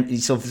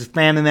so if it's a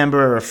family member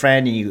or a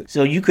friend,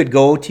 you could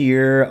go to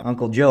your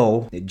Uncle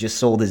Joe that just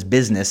sold his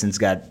business and's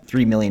got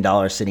 $3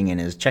 million sitting in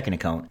his checking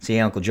account. Say,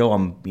 hey, Uncle Joe,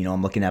 I'm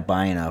looking at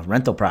buying a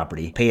rental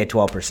property. Pay it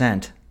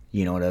 12%.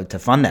 To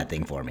fund that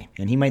thing for me.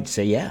 And he might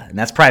say, yeah. And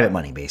that's private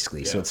money,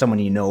 basically. Yeah. So it's someone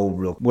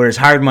real. Whereas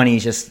hard money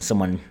is just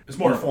someone... It's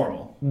more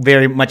formal.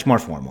 Very much more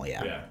formal,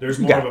 yeah. Yeah. There's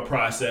more of a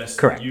process.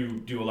 Correct. You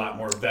do a lot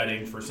more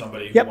vetting for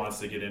somebody who wants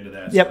to get into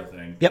that sort of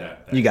thing.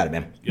 Yep. You got it,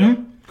 man. Yep.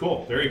 Mm-hmm.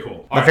 Cool. Very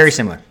cool. But very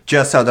similar.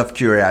 Just out of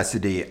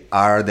curiosity,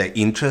 are the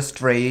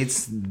interest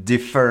rates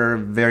differ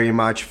very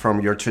much from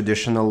your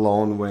traditional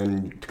loan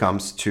when it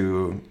comes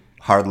to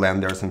hard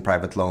lenders and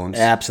private loans?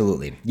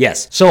 Absolutely.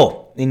 Yes.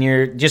 So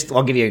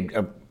I'll give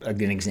you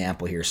an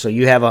example here. So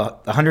you have a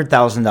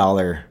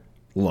 $100,000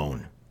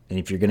 loan, and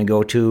if you're going to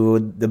go to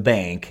the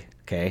bank,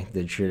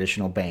 the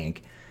traditional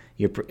bank,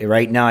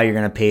 right now you're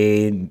going to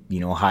pay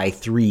high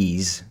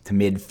 3s to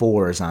mid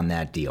 4s on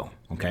that deal.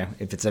 Okay,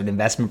 if it's an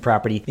investment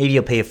property, maybe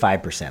you'll pay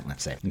 5%,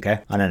 let's say,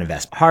 on an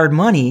investment. Hard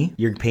money,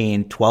 you're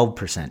paying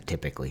 12%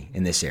 typically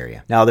in this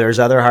area. Now there's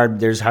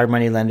hard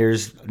money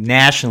lenders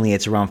nationally.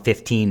 It's around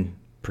 15%.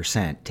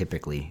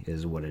 Typically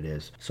is what it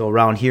is. So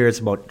around here,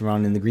 it's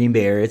around in the Green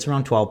Bay area, it's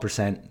around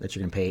 12% that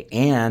you're going to pay.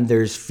 And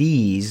there's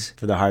fees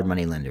for the hard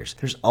money lenders.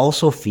 There's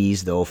also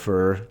fees though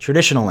for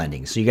traditional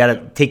lending. So you got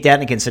to take that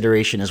into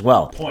consideration as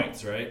well.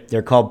 Points, right?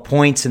 They're called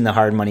points in the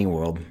hard money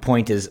world.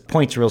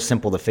 Point's real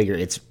simple to figure.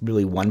 It's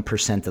really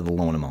 1% of the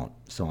loan amount.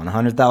 So on a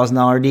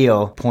 $100,000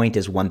 deal, point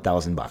is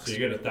 $1,000. So you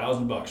get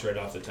 $1,000 right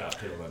off the top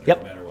to the lender,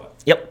 no matter what.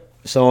 Yep.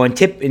 So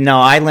now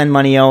I lend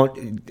money out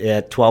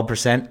at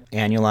 12%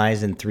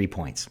 annualized and 3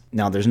 points.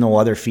 Now there's no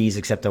other fees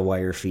except a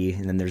wire fee,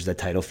 and then there's the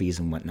title fees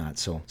and whatnot.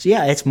 So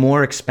yeah, it's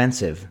more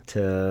expensive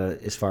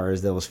as far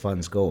as those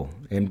funds go.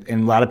 And a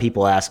lot of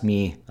people ask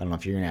me, I don't know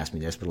if you're going to ask me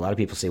this, but a lot of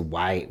people say,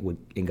 why would,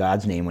 in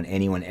God's name, why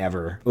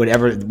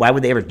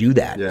would they ever do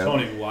that? Yeah.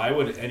 Tony, why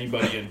would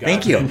anybody in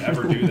God's name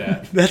ever do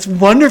that? That's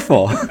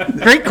wonderful.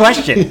 Great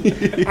question.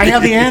 I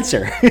have the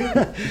answer.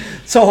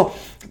 So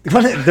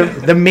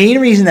The main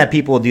reason that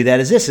people do that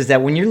is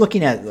that when you're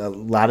looking at a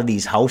lot of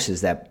these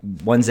houses, that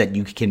ones that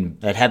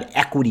that have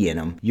equity in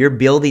them, you're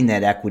building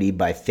that equity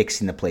by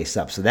fixing the place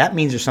up. So that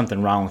means there's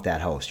something wrong with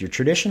that house. Your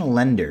traditional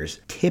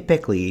lenders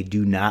typically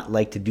do not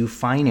like to do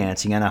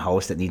financing on a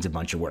house that needs a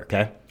bunch of work.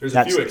 Okay, there's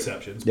a few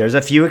exceptions. There's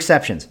a few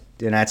exceptions.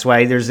 And that's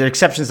why there's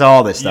exceptions to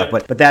all this stuff, Yeah.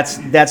 but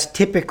that's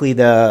typically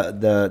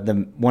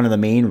the one of the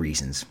main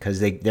reasons, because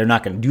they're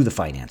not going to do the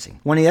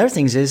financing. One of the other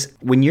things is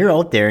when you're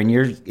out there and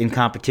you're in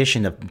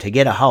competition to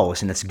get a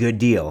house and it's a good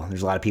deal,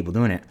 there's a lot of people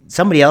doing it.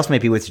 Somebody else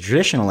might be with a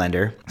traditional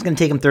lender. It's going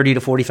to take them 30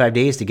 to 45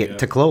 days to get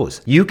to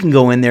close. You can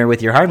go in there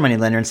with your hard money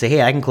lender and say,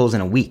 hey, I can close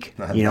in a week.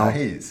 You know.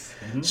 Nice.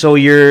 So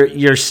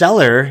your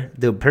seller,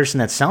 the person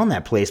that's selling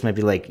that place, might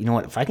be like, you know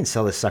what, if I can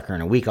sell this sucker in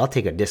a week, I'll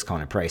take a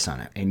discounted price on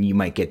it, and you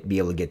might be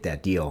able to get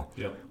that deal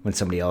when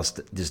somebody else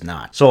does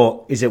not.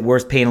 So is it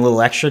worth paying a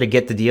little extra to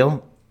get the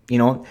deal? You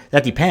know,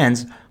 that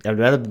depends. I'd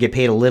rather get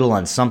paid a little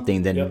on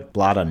something than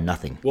blot on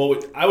nothing. Well,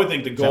 I would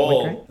think the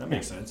goal that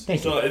makes sense.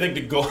 So I think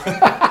the goal.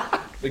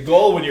 The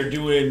goal when you're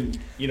doing,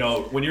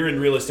 when you're in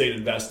real estate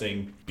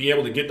investing, be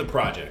able to get the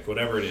project,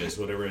 whatever it is,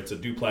 whatever it's a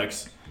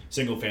duplex,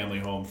 single family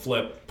home,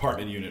 flip,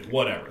 apartment unit,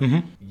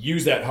 whatever.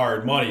 Use that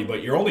hard money,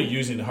 but you're only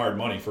using the hard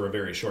money for a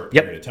very short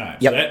period of time.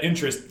 So that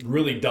interest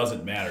really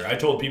doesn't matter. I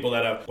told people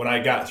that when I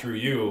got through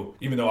you,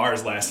 even though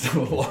ours lasted a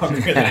little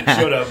longer than it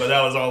should have, but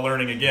that was all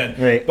learning again.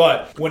 Right.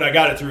 But when I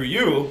got it through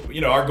you,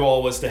 our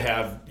goal was to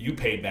have you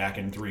paid back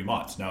in 3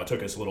 months. Now it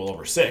took us a little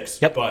over 6,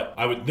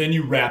 but then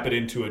you wrap it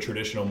into a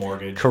traditional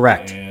mortgage.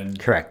 Correct.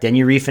 Then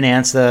you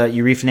refinance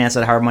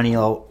that hard money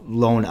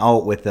loan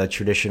out with the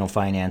traditional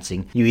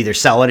financing. You either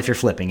sell it if you're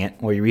flipping it,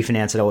 or you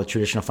refinance it out with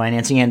traditional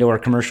financing and or a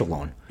commercial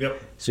loan.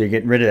 Yep. So you're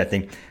getting rid of that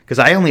thing. Because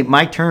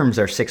my terms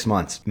are 6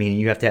 months, meaning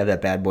you have to have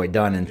that bad boy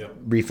done and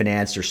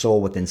refinanced or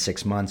sold within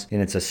 6 months.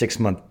 And it's a 6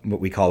 month, what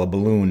we call a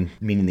balloon,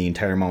 meaning the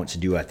entire amount's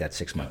due at that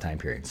 6 month time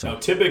period. So now,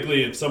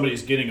 typically, if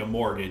somebody's getting a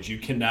mortgage, you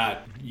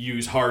cannot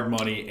use hard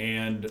money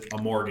and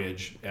a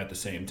mortgage at the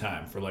same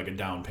time for like a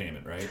down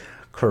payment, right?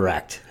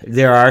 Correct.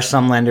 There are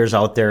some lenders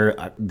out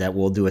there that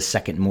will do a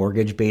second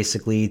mortgage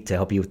basically to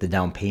help you with the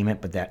down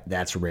payment, but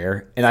that's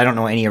rare. And I don't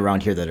know any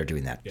around here that are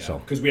doing that. Yeah,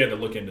 because we had to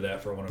look into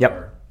that for one of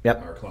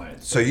our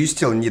clients. So you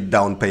still need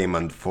down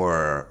payment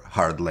for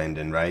hard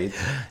lending, right?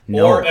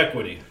 No. Or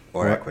equity.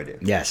 Or equity.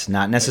 Yes,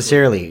 not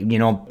necessarily.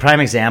 Prime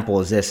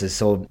example is this: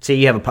 so say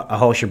you have a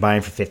house you're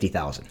buying for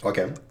 $50,000.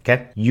 Okay.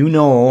 Okay.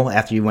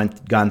 After you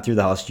gone through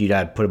the house,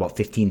 you'd put about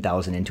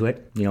 $15,000 into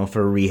it,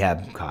 for a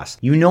rehab cost.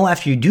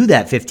 After you do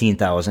that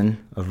 $15,000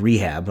 of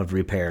rehab, of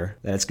repair,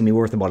 that it's gonna be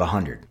worth about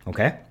 $100.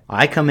 Okay.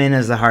 I come in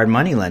as the hard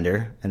money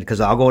lender, and because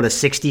I'll go to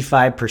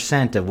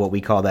 65% of what we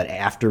call that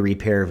after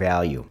repair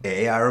value.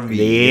 ARV.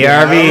 The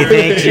ARV.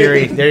 Thanks,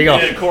 Jerry. There you go.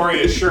 Yeah,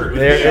 Corey a shirt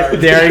with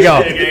there you go.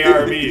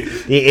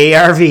 ARV. The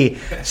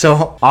ARV.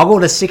 So I'll go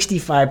to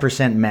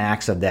 65%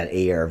 max of that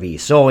ARV.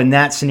 So in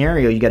that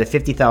scenario, you got a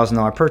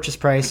 $50,000 purchase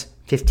price,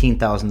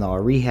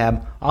 $15,000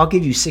 rehab. I'll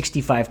give you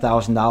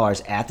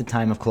 $65,000 at the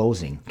time of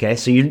closing. Okay,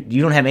 so you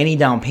don't have any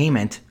down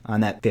payment on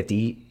that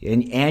 50,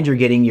 and you're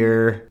getting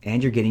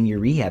your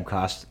rehab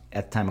costs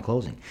at the time of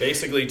closing.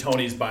 Basically,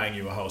 Tony's buying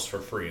you a house for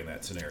free in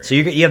that scenario. So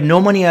you have no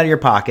money out of your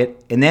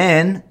pocket, and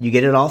then you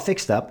get it all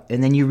fixed up,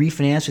 and then you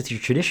refinance with your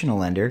traditional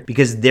lender,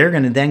 because they're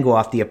going to then go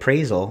off the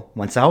appraisal.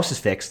 Once the house is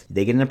fixed,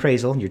 they get an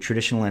appraisal. Your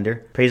traditional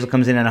lender appraisal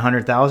comes in at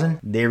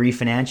 $100,000. They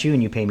refinance you,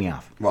 and you pay me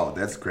off. Wow,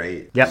 that's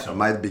great. Yep. So I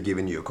might be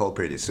giving you a call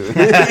pretty soon.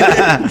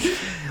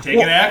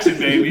 Taking action,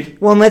 baby.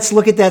 Well, and let's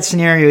look at that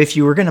scenario if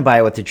you were going to buy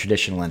it with the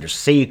traditional lenders.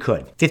 Say you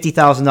could.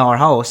 $50,000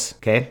 house,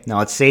 okay? Now,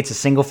 let's say it's a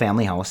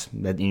single-family house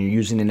that you're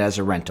using it as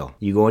a rental.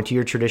 You go into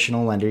your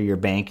traditional lender, your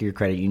bank, your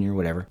credit union, or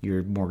whatever,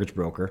 your mortgage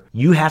broker.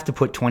 You have to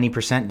put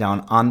 20%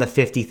 down on the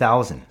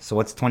 $50,000. So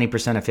what's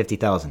 20% of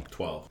 $50,000?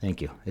 12.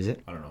 Thank you. Is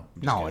it? I don't know.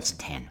 No, it's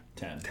 10.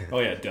 10. Oh,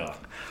 yeah, duh.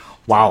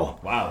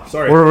 Wow.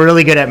 Sorry. We're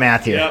really good at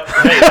math here. Yep.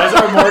 Hey, that's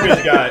our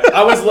mortgage guy.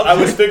 I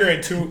was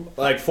figuring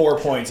 4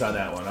 points on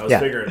that one. I was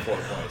figuring 4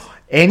 points.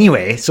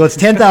 Anyway, so it's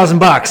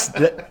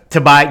 $10,000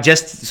 to buy.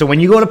 Just so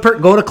when you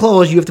go to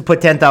close, you have to put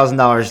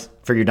 $10,000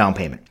 for your down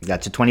payment.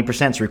 That's a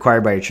 20%. It's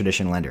required by your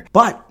traditional lender.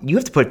 But you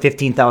have to put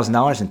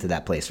 $15,000 into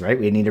that place, right?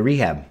 We need a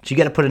rehab. So you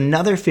got to put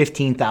another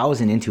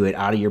 $15,000 into it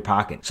out of your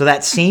pocket. So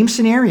that same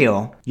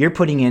scenario, you're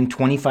putting in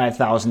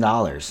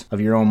 $25,000 of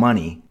your own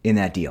money in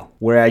that deal.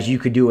 Whereas you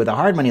could do it with a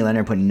hard money lender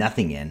and put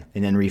nothing in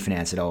and then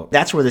refinance it out.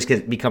 That's where this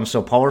becomes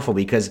so powerful,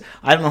 because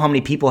I don't know how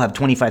many people have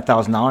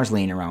 $25,000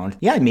 laying around.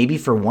 Yeah, maybe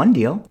for one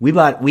deal.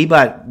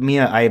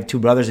 I have two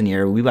brothers in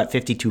here. We bought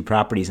 52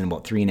 properties in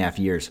about 3.5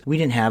 years. We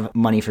didn't have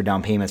money for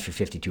down payments for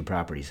 52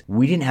 properties.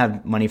 We didn't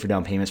have money for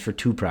down payments for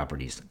 2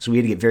 properties. So we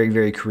had to get very,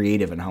 very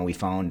creative in how we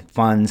found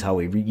funds, how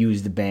we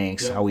used the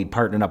banks, how we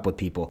partnered up with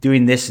people.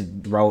 Doing this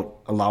route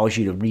allows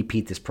you to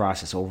repeat this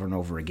process over and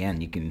over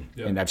again. You can,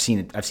 and I've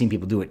seen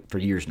people do do it for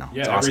years now. Yeah,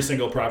 It's every awesome.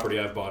 single property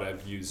I've bought,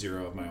 I've used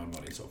zero of my own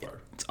money so far,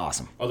 It's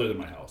awesome. other than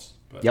my house.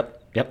 But Yep.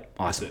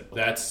 Awesome.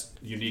 That's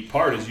the unique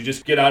part is you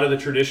just get out of the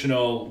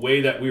traditional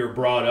way that we were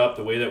brought up,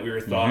 the way that we were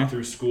taught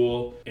through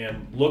school,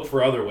 and look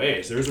for other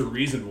ways. There's a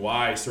reason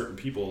why certain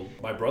people.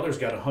 My brother's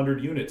got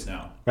 100 units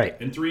now. Right.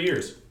 In 3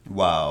 years.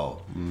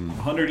 Wow.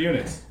 100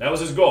 units. That was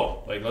his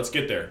goal. Like, let's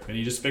get there. And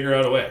he just figured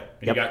out a way.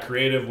 And Yep. he got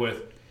creative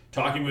with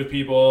talking with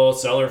people,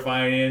 seller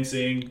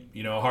financing,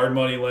 hard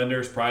money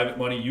lenders, private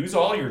money. Use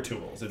all your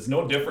tools. It's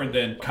no different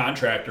than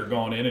contractor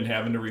going in and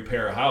having to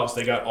repair a house.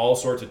 They got all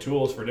sorts of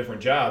tools for different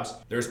jobs.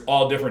 There's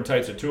all different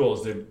types of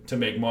tools to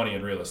make money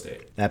in real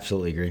estate.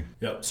 Absolutely agree.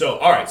 Yep. So,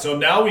 all right. So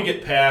now we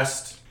get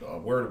past,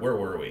 where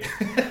were we?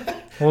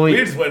 Well, We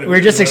just went- we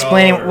were just we went all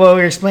explaining. over. Well,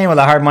 we were explaining what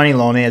a hard money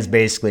loan is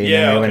basically. And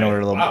then Yeah, we went okay. over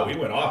a little. Wow, we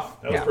went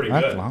off. That was Yeah, pretty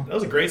that's good. well. That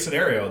was a great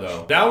scenario,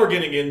 though. Now we're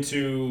getting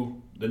into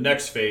the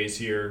next phase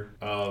here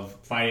of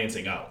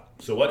financing out.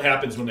 So what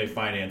happens when they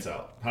finance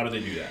out? How do they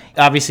do that?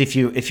 Obviously,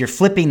 if you're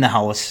flipping the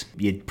house,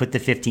 you put the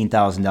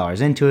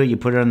 $15,000 into it, you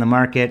put it on the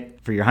market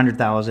for your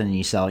 $100,000, and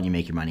you sell it, and you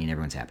make your money, and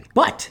everyone's happy.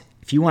 But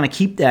if you want to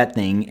keep that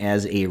thing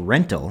as a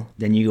rental,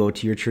 then you go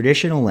to your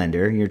traditional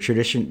lender,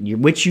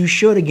 which you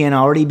should again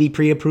already be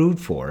pre-approved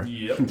for.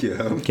 Yep. Yeah.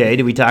 Okay,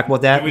 did we talk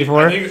about that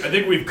before? I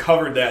think we've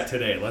covered that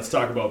today. Let's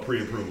talk about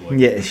pre-approval.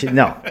 Yeah,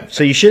 no.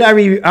 So you should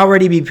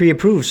already be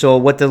pre-approved. So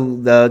what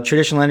the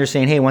traditional lender is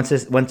saying, hey, once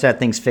that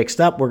thing's fixed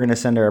up, we're going to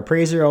send our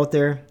appraiser out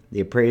there.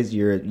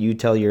 You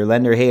tell your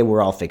lender, hey,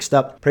 we're all fixed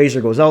up.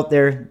 Appraiser goes out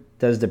there,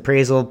 does the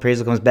appraisal.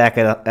 Appraisal comes back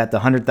at the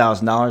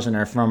 $100,000 in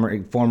our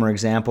former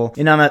example.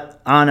 And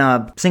on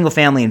a single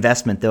family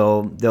investment,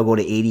 they'll go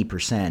to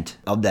 80%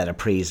 of that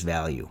appraised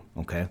value.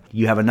 Okay,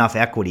 you have enough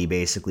equity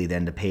basically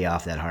then to pay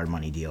off that hard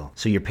money deal.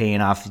 So you're paying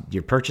off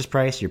your purchase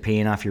price, you're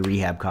paying off your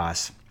rehab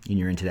costs, and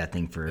you're into that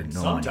thing for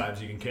no money.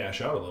 Sometimes you can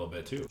cash out a little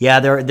bit too. Yeah,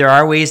 there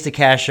are ways to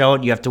cash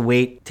out. You have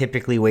to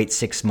typically wait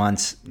 6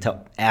 months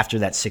till after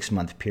that 6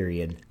 month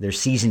period. There's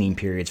seasoning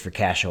periods for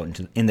cash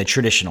out in the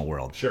traditional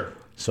world. Sure.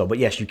 So, but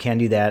yes, you can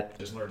do that.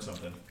 Just learned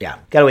something. Yeah,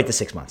 gotta wait the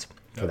 6 months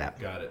for Yep, that.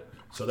 Got it.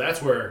 So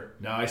that's where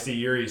now I see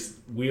Yuri's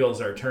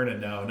wheels are turning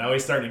now. Now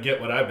he's starting to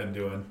get what I've been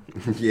doing.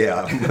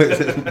 Yeah.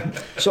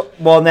 So,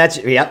 well, that's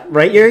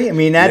right, Yuri. I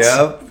mean, that's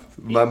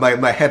Yeah.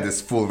 My head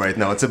is full right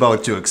now. It's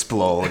about to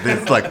explode.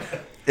 It's like,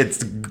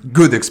 it's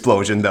good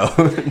explosion though.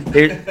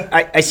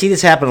 I see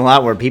this happen a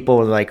lot where people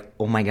are like,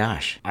 oh my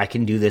gosh, I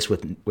can do this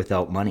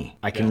without money.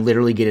 I can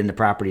literally get into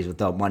properties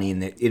without money.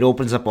 And it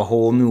opens up a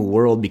whole new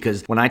world,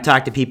 because when I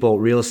talk to people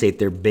real estate,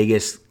 their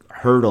biggest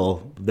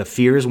hurdle, the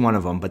fear is one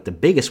of them, but the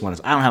biggest one is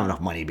I don't have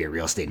enough money to be a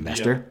real estate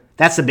investor. Yep.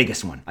 That's the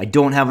biggest one. I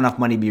don't have enough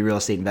money to be a real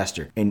estate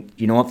investor. And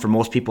you know what? For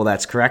most people,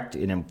 that's correct.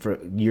 And for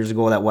years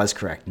ago, that was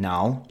correct.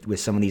 Now, with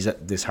some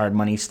of this hard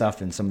money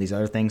stuff and some of these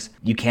other things,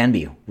 you can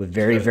be with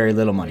very, very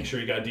little money. Make sure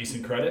you got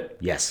decent credit,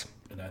 Yes.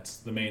 and that's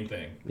the main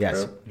thing.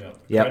 Yes.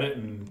 Yeah, credit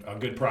and a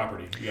good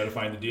property. You got to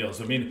find the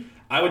deals. I mean,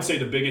 I would say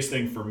the biggest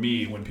thing for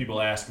me when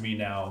people ask me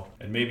now,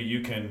 and maybe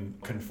you can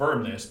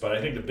confirm this, but I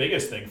think the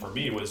biggest thing for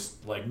me was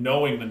like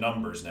knowing the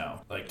numbers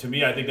now. Like to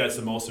me, I think that's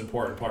the most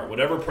important part.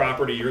 Whatever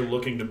property you're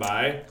looking to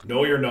buy,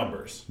 know your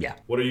numbers. Yeah.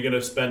 What are you going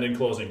to spend in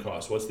closing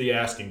costs? What's the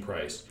asking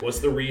price? What's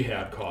the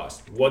rehab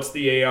cost? What's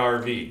the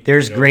ARV?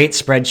 There's great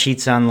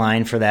spreadsheets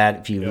online for that.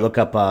 If you Yep. look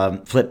up a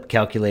flip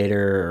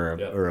calculator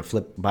Yep. or a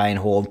flip buy and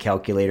hold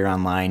calculator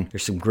online,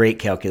 there's some great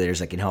calculators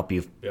that can help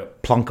you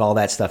Yep. plunk all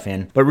that stuff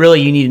in. But really,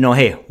 you need to know,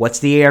 hey, what's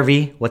the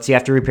ARV? What's the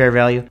after repair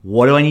value?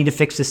 What do I need to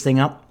fix this thing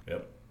up?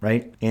 Yep.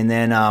 Right? And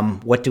then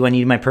what do I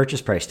need my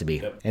purchase price to be?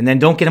 Yep. And then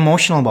don't get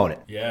emotional about it.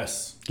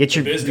 Yes. Get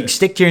your business.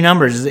 stick to your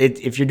numbers.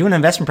 If you're doing an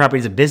investment property,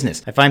 it's a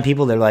business. I find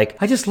people, they're like,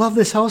 I just love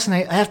this house and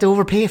I have to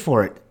overpay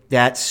for it.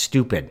 That's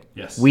stupid.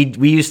 Yes. We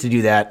used to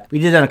do that. We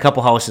did that on a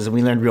couple houses and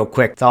we learned real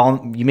quick. It's all,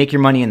 you make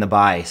your money in the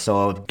buy.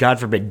 So God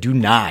forbid, do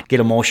not get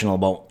emotional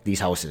about these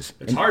houses.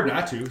 It's hard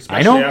not to, especially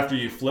I know. after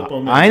you flip them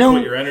and I know.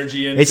 put your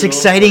energy into It's them,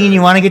 exciting and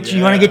you want to get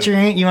you want to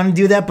Yeah. you want to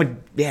do that, but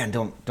yeah,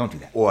 don't do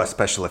that. Or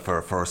especially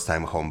for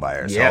first-time home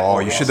buyers. Yeah. Oh,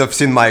 you should have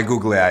seen my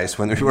googly eyes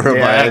when we were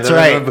Yeah, buying. that's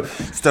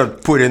right.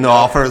 Start putting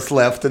offers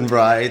left and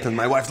right, and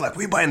my wife's like,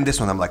 "We buying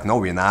this one?" I'm like, "No,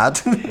 we're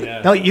not."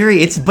 Yeah. No,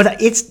 Yuri,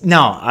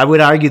 I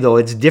would argue though,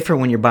 it's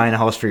different when you're buying a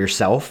house for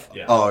yourself.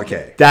 Yeah. Oh,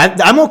 okay. That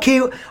I'm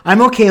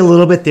okay a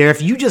little bit there.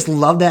 If you just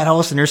love that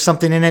house and there's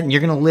something in it and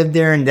you're gonna live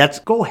there, and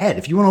go ahead.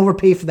 If you want to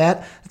overpay for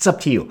that, it's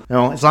up to you. You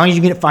know, as long as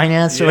you get it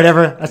financed or Yeah.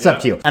 whatever, that's up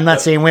Yeah. to you. I'm not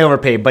saying way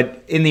overpay,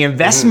 but in the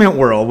investment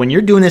world, when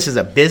you're doing this as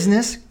a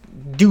business,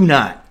 do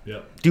not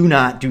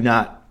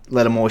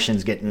let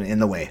emotions get in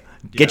the way.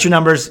 Get your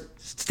numbers,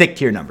 stick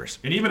to your numbers.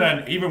 And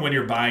even when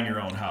you're buying your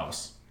own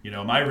house,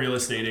 my real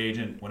estate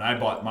agent, when I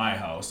bought my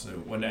house,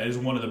 it was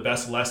one of the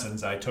best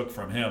lessons I took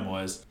from him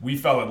was we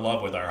fell in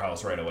love with our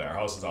house right away. Our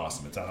house is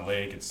awesome. It's on a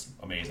lake. It's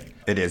amazing.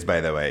 It is, by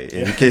the way.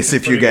 In case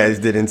if you guys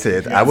didn't see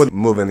it, I would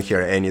move in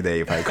here any day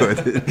if I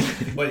could.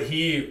 But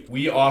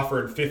we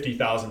offered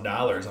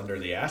 $50,000 under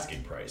the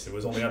asking price. It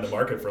was only on the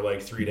market for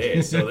like 3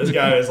 days. So this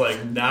guy was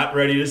like not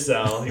ready to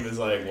sell. He was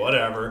like,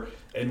 whatever.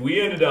 And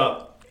we ended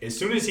up as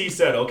soon as he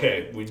said,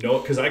 okay, we know,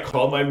 because I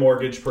called my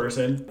mortgage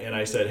person and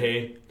I said,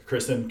 hey,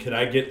 Kristen, can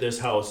I get this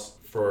house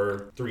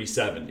for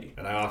 $370?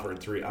 And I offered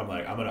 $3. I'm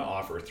like, I'm going to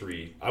offer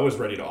 $3. I was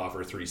ready to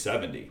offer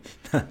 $370.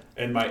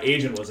 And my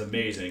agent was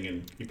amazing.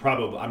 And he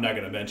probably, I'm not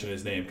going to mention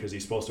his name because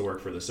he's supposed to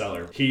work for the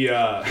seller. He,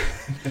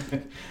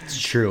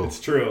 It's true. It's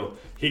true.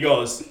 He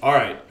goes, all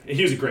right.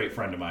 He was a great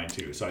friend of mine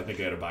too. So I think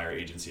they had a buyer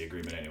agency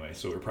agreement anyway.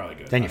 So we're probably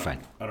good. Then you're fine.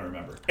 I don't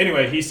remember.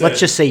 Anyway, he said, Let's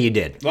just say you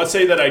did. let's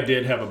say that I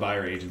did have a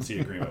buyer agency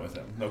agreement with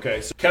him.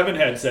 Okay. So Kevin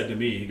had said to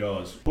me, he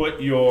goes,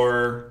 put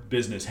your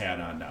business hat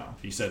on now.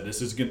 He said,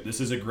 this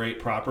is a great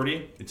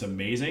property. It's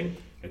amazing.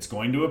 It's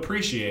going to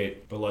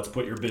appreciate, but let's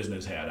put your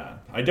business hat on.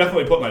 I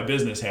definitely put my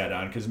business hat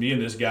on because me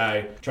and this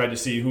guy tried to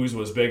see whose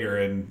was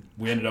bigger, and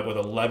we ended up with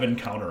 11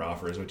 counter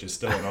offers, which is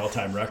still an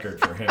all-time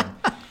record for him.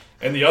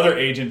 And the other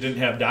agent didn't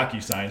have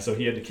DocuSign, so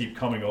he had to keep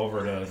coming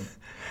over to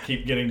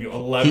keep getting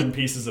 11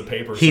 pieces of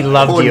paper. He signed.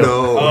 loved you.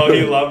 No. Oh,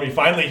 he loved me.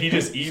 Finally, he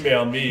just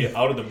emailed me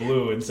out of the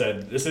blue and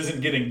said, this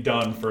isn't getting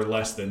done for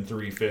less than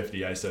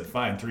 $350. I said,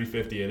 fine,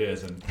 $350 it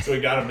is. And so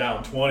we got him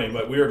down 20,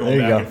 but we were going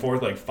back and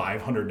forth like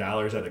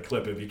 $500 at a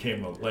clip. It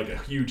became like a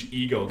huge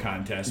ego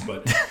contest.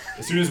 But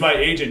as soon as my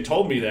agent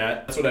told me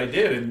that, that's what I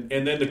did.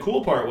 And then the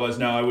cool part was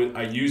now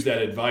I used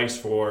that advice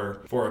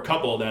for a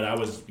couple that I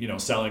was,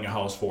 selling a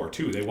house for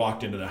too. They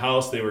walked into the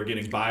house, they were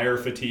getting buyer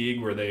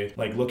fatigue where they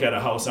like look at a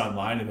house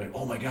online and like,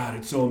 oh my God,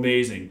 it's so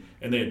amazing.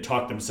 And they had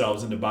talked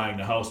themselves into buying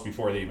the house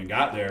before they even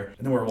got there.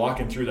 And then we're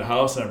walking through the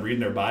house and I'm reading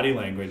their body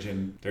language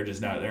and they're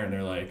just not there. And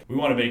they're like, we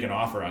want to make an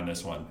offer on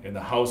this one. And the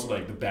house,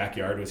 like the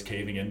backyard was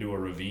caving into a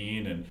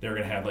ravine and they're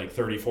going to have like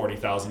 $30,000,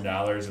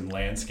 $40,000 in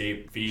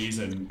landscape fees.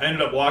 And I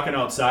ended up walking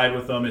outside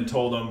with them and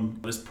told them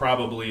this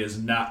probably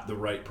is not the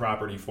right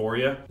property for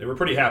you. They were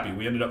pretty happy.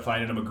 We ended up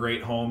finding them a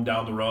great home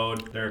down the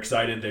road. They're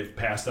excited. They've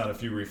passed on a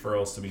few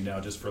referrals to me now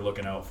just for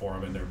looking out for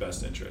them in their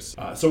best interests.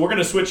 So we're going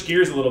to switch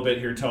gears a little bit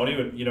here, Tony,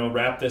 and,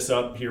 wrap this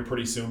up here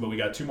pretty soon, but we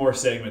got 2 more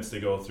segments to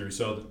go through.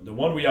 So the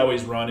one we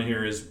always run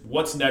here is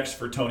what's next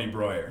for Tony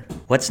Breuer?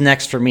 What's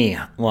next for me?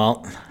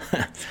 Well,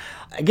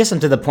 I guess I'm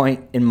to the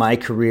point in my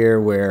career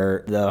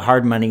where the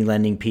hard money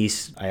lending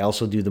piece, I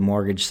also do the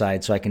mortgage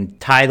side, so I can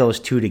tie those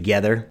two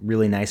together.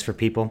 Really nice for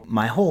people.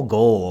 My whole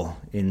goal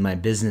in my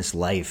business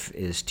life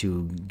is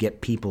to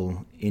get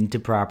people into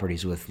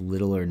properties with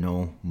little or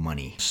no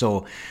money.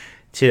 So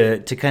to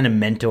kind of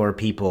mentor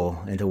people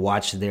and to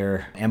watch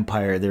their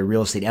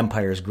real estate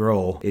empires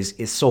grow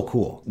is so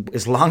cool.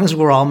 As long as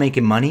we're all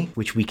making money,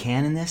 which we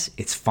can in this,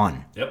 it's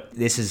fun. Yep.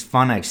 This is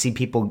fun. I see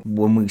people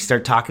when we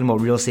start talking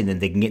about real estate and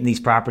they can get in these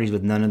properties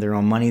with none of their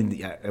own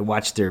money. I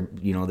watch their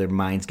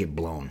minds get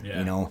blown.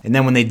 Yeah. And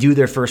then when they do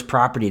their first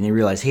property and they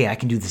realize, hey, I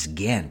can do this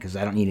again because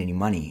I don't need any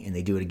money, and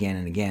they do it again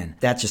and again.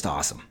 That's just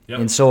awesome. Yep.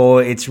 And so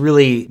it's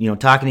really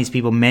talking to these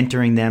people,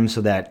 mentoring them so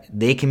that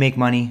they can make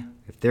money.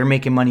 If they're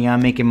making money,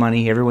 I'm making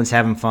money. Everyone's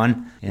having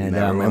fun, and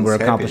we're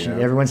accomplishing. Happy,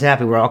 yeah. Everyone's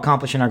happy. We're all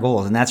accomplishing our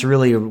goals, and that's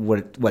really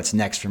what's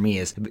next for me.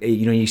 Is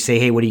you say,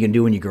 hey, what are you gonna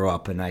do when you grow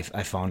up? And I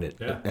found it.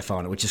 Yeah. I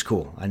found it, which is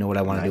cool. I know what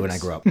I want to do when I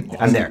grow up. Awesome.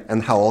 I'm there.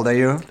 And how old are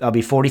you? I'll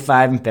be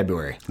 45 in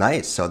February.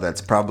 Nice. So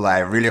that's probably, I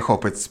really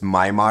hope it's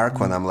my mark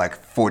when I'm like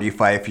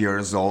 45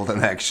 years old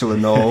and actually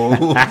know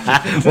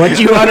What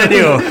you want to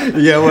do?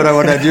 Yeah, what I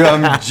want to do.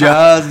 I'm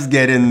just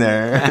getting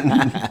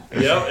there.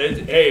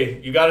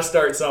 Hey, you got to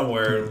start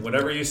somewhere.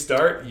 Whenever you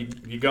start,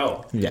 you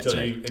go That's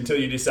right. until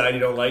you decide you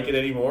don't like it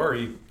anymore, or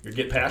you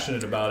get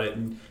passionate about it.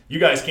 And you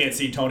guys can't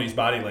see Tony's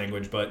body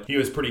language, but he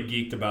was pretty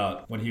geeked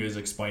about when he was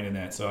explaining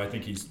that. So I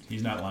think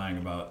he's not lying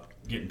about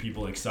getting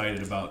people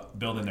excited about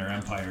building their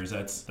empires.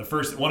 That's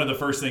one of the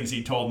first things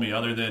he told me,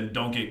 other than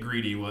don't get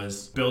greedy,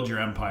 was build your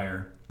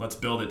empire. Let's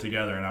build it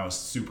together. And I was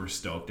super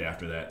stoked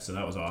after that. So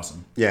that was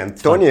awesome. Yeah, and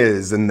Tony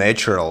is a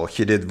natural.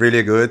 He did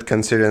really good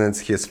considering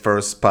it's his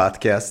first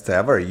podcast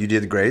ever. You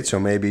did great, so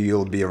maybe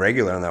you'll be a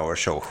regular on our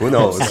show. Who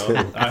knows?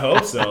 I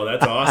hope so.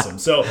 That's awesome.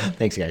 So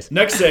Thanks, guys.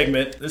 next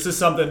segment, this is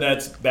something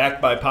that's backed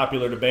by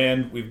popular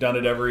demand. We've done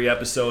it every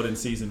episode in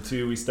season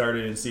 2. We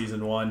started in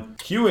season 1.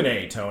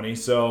 Q&A, Tony.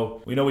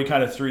 So we know we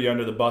kind of threw you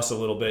under the bus a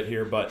little bit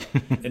here, but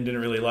and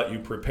didn't really let you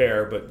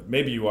prepare, but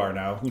maybe you are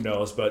now. Who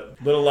knows? But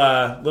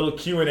little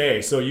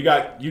Q&A. So you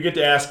get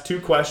to ask 2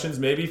 questions,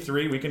 maybe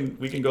 3. We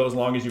can go as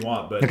long as you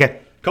want, but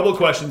Okay. a couple of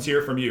questions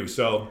here from you.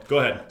 So go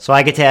ahead. So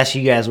I get to ask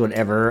you guys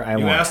whatever I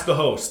You want. ask the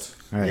host.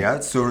 All right. Yeah,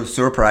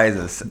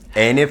 surprises.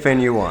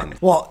 Anything you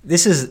want. Well,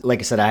 this is, like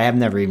I said, I have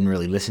never even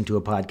really listened to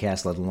a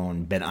podcast, let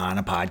alone been on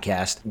a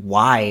podcast.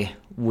 Why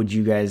would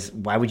you guys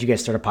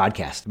start a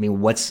podcast? I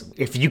mean,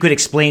 if you could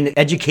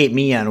educate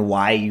me on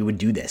why you would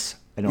do this?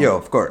 Yeah,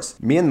 of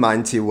course. Me and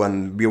Monty,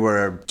 when we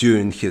were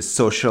doing his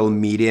social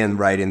media and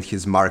writing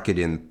his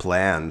marketing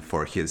plan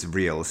for his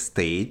real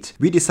estate,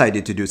 we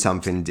decided to do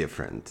something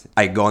different.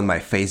 I go on my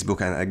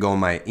Facebook and I go on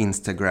my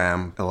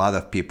Instagram. A lot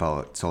of people,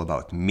 it's all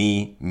about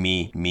me,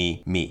 me,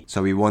 me, me.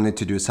 So we wanted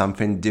to do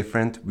something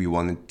different. We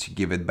wanted to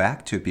give it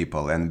back to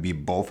people. And we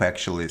both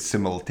actually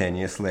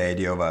simultaneously,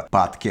 idea of a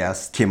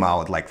podcast came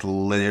out like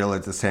literally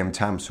at the same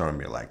time. So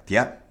we're like,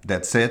 yep.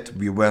 that's it.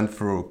 We went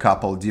through a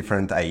couple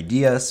different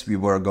ideas. We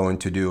were going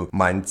to do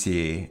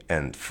Monty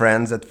and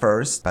Friends at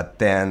first, but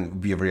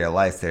then we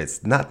realized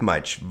there's not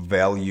much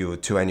value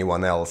to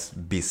anyone else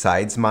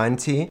besides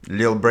Monty.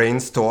 Little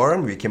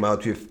brainstorm, we came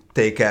out with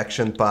Take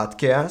Action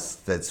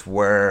Podcast. That's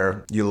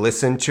where you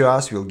listen to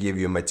us. We'll give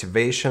you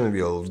motivation.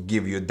 We'll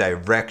give you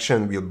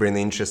direction. We'll bring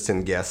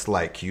interesting guests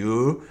like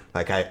you.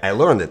 Like I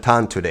learned a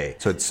ton today.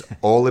 So it's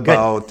all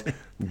about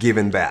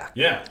giving back.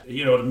 Yeah.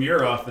 To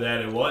mirror off of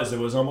that, it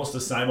was almost a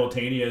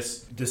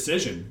simultaneous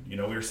decision. We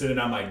were sitting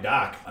on my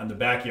dock on the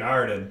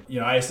backyard and,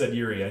 I said,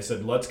 Yuri,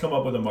 let's come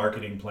up with a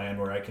marketing plan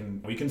where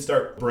we can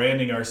start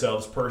branding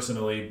ourselves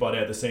personally, but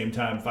at the same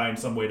time find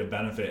some way to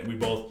benefit. And we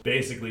both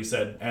basically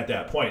said at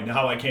that point. Now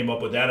how I came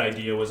up with that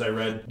idea was I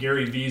read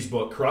Gary Vee's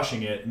book,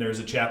 Crushing It, and there's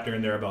a chapter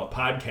in there about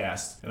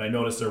podcasts. And I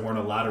noticed there weren't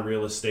a lot of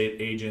real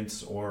estate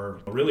agents or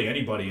really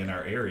anybody in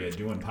our area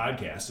doing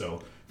podcasts.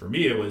 So for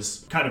me, it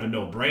was kind of a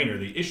no-brainer.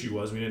 The issue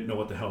was we didn't know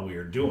what the hell we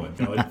were doing.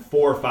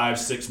 4, 5,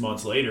 6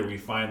 months later, we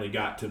finally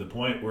got to the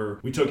point where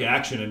we took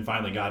action and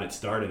finally got it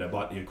started. I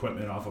bought the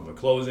equipment off of a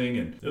closing,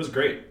 and it was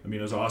great.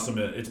 It was awesome.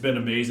 It's been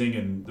amazing,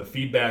 and the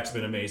feedback's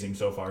been amazing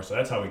so far. So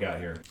that's how we got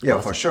here. Yeah,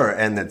 awesome. For sure.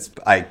 And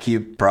I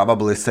keep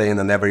probably saying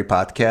on every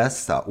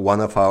podcast, one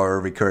of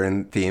our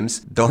recurring themes,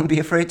 don't be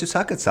afraid to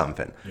suck at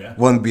something. Yeah.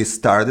 When we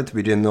started,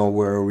 we didn't know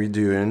where we're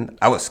doing.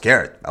 I was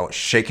scared. I was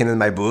shaking in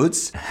my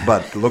boots.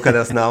 But look at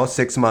us now,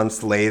 6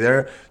 months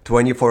later,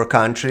 24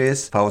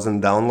 countries,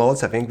 1,000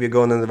 downloads. I think we're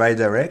going in the right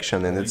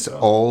direction, and it's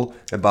all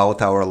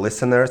about our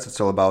listeners. It's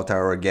all about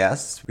our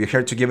guests. We're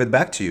here to give it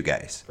back to you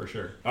guys. For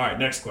sure. All right,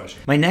 next question.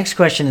 My next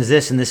question is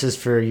this, and this is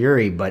for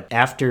Yuri, but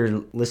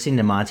after listening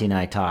to Monty and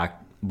I talk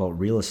about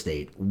real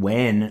estate,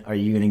 when are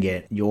you going to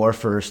get your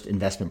first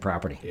investment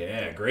property?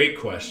 Yeah, great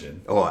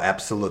question. Oh,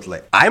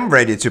 absolutely. I'm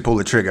ready to pull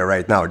the trigger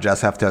right now,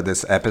 just after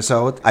this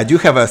episode. I do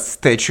have a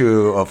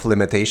statute of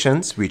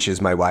limitations, which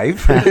is my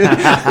wife.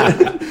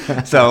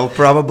 So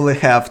probably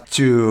have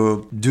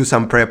to do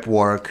some prep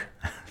work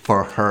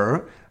for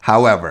her.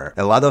 However,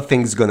 a lot of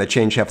things going to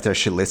change after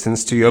she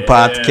listens to your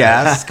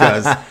podcast,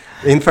 because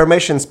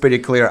information's pretty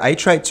clear. I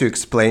tried to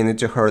explain it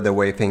to her the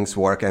way things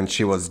work, and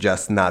she was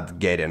just not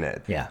getting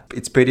it. Yeah.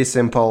 It's pretty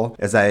simple.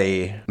 As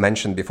I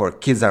mentioned before,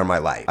 kids are my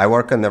life. I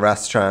work in the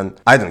restaurant.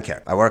 I don't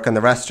care. I work in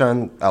the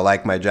restaurant. I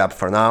like my job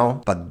for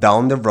now. But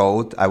down the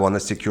road, I want to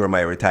secure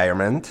my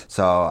retirement.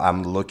 So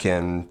I'm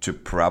looking to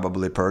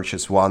probably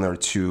purchase 1 or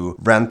 2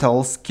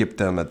 rentals, keep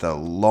them at the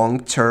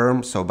long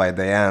term. So by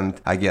the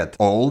end, I get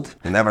old.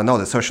 You never know.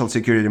 The Social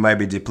Security might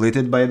be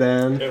depleted by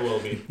then. It will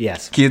be.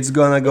 Yes. Kids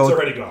gonna go. It's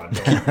already gone.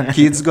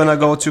 Kids gonna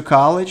go to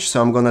college,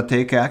 so I'm gonna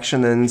take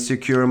action and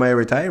secure my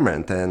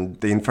retirement. And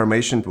the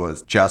information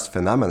was just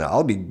phenomenal.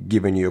 I'll be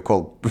giving you a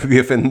call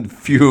within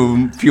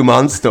few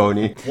months,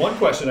 Tony. One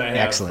question I have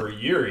Excellent. for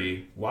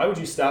Yuri: why would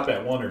you stop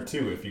at 1 or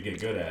 2 if you get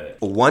good at it?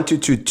 Want you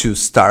to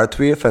start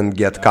with and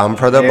get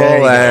comfortable, there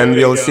you go. and There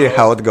you we'll see go.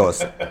 how it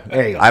goes.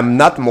 There you go. I'm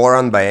not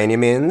moron by any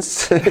means,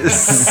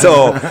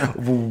 so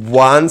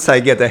once I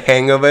get the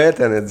hang of it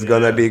and it's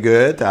gonna be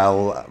good,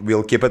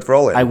 we'll keep it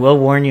rolling. I will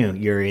warn you,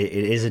 Yuri,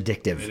 it is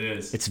addictive. It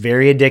is. It's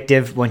very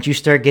addictive. Once you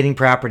start getting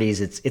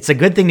properties, it's a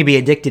good thing to be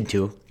addicted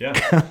to. Yeah.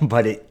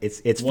 But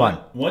it's fun.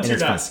 Once And you're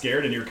it's not fun.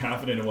 scared and you're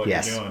confident in what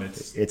Yes. you're doing,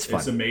 It's fun.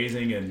 It's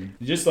amazing, and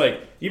just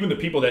like even the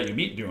people that you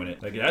meet doing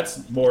it, like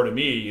that's more to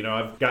me.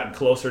 I've gotten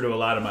closer to a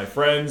lot of my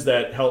friends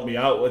that help me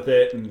out with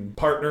it, and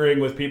partnering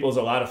with people is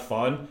a lot of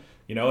fun.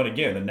 And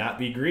again, and not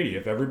be greedy.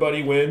 If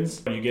everybody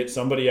wins, you get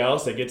somebody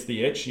else that gets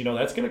the itch,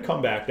 that's going to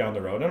come back down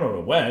the road. I don't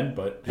know when,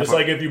 but just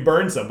like if you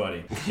burn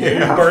somebody. If you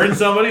burn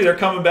somebody, they're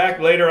coming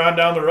back later on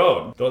down the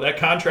road. So that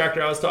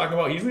contractor I was talking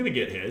about, he's going to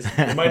get his.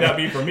 It might not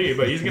be for me,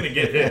 but he's going to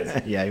get his.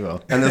 Yeah, you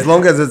will. And as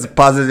long as it's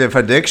positive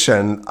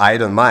addiction, I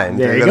don't mind.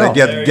 There You're you gonna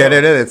go. There you get go.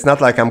 it. It's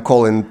not like I'm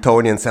calling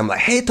Tony and saying like,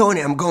 "Hey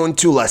Tony, I'm going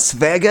to Las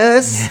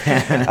Vegas.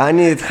 I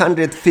need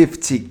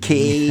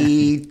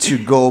 150K to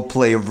go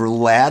play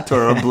roulette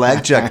or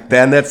blackjack."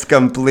 Then that's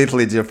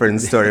completely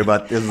different story.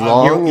 But as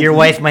long Your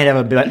wife might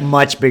have a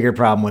much bigger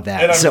problem with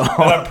that. And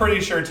I'm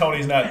pretty sure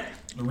Tony's not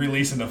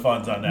releasing the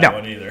funds on that No.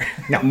 one either.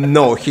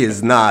 No,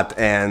 he's not,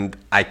 and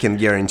I can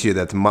guarantee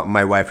that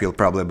my wife will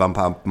probably bump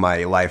up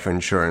my life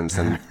insurance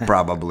and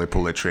probably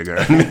pull a trigger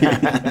on me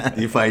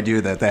if I do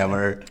that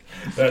ever.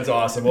 That's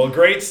awesome. Well,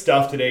 great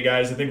stuff today,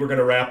 guys. I think we're going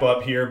to wrap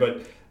up here,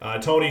 but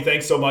Tony,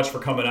 thanks so much for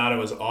coming on. It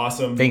was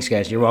awesome. Thanks,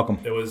 guys. You're welcome.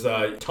 It was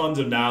tons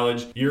of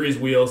knowledge. Yuri's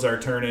wheels are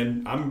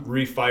turning. I'm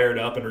re-fired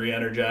up and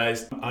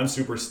re-energized. I'm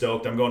super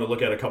stoked. I'm going to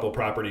look at a couple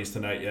properties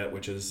tonight yet,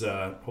 which is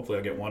hopefully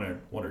I'll get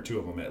one or two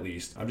of them at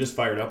least. I'm just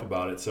fired up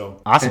about it.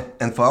 So Awesome.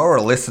 And for our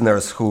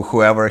listeners,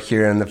 whoever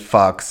here in the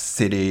Fox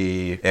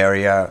City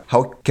area,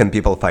 how can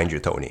people find you,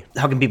 Tony?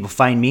 How can people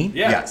find me?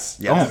 yeah.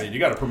 Yes. I mean, you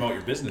got to promote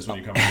your business when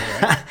you come here,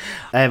 right?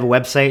 I have a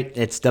website.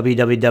 It's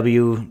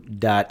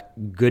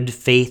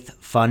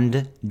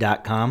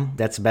www.goodfaithfund.com.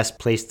 That's the best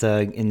place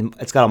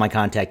it's got all my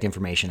contact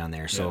information on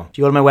there. So if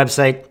you go to my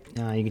website,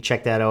 you can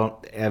check that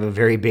out. I have a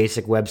very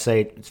basic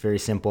website. It's very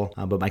simple,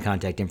 but my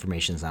contact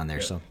information is on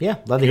there. So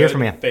love to hear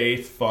from you.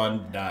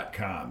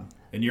 Faithfund.com.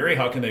 And Yuri,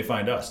 how can they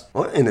find us?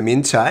 Well, in the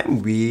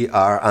meantime, we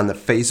are on the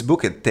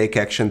Facebook at Take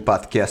Action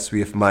Podcast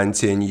with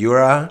Monty and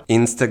Yura.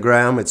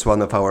 Instagram, it's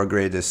one of our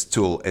greatest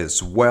tool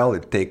as well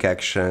at Take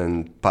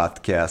Action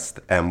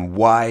Podcast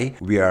MY.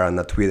 We are on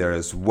the Twitter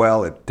as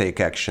well at Take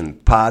Action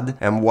Pod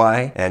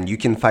MY. And you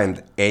can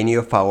find any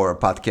of our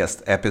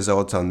podcast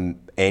episodes on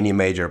any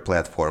major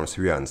platforms.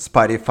 We're on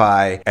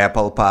Spotify,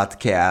 Apple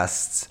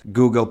Podcasts,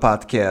 Google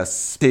Podcasts,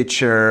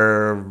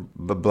 Stitcher,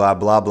 blah,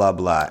 blah, blah,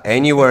 blah.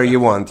 Anywhere you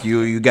want.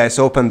 You guys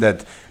open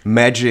that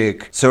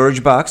magic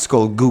search box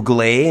called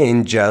Google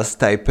and just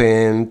type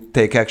in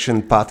Take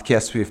Action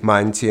Podcast with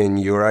Monty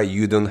and Yura.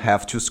 You don't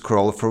have to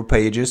scroll through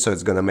pages, so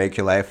it's gonna make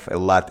your life a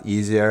lot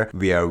easier.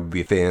 We are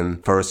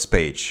within first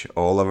page.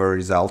 All of our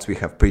results, we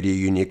have pretty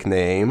unique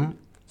name.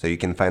 So you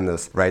can find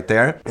us right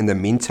there. In the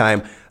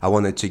meantime, I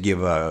wanted to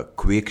give a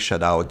quick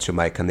shout out to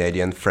my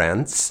Canadian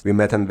friends. We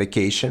met on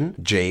vacation.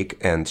 Jake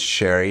and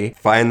Sherry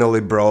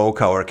finally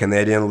broke our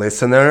Canadian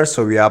listeners.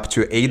 So we're up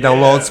to 8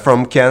 downloads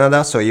from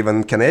Canada. So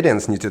even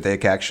Canadians need to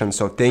take action.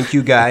 So thank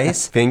you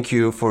guys. Thank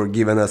you for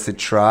giving us a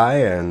try.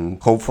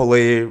 And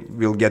hopefully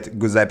we'll get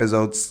good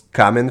episodes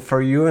coming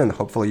for you. And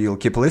hopefully you'll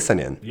keep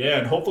listening. Yeah,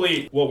 and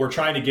hopefully what we're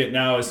trying to get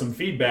now is some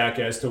feedback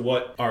as to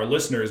what our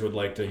listeners would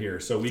like to hear.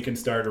 So we can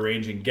start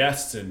arranging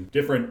guests and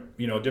different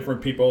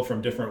people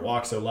from different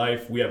walks of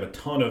life. We have a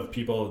ton of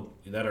people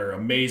that are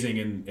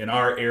amazing in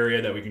our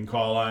area that we can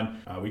call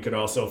on. We could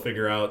also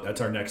figure out,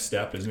 that's our next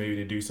step, is maybe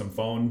to do some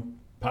phone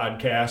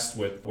podcasts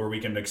where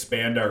we can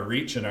expand our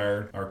reach and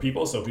our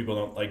people, so people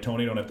don't, like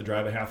Tony, don't have to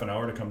drive a half an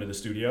hour to come to the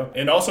studio.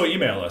 And also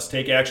email us,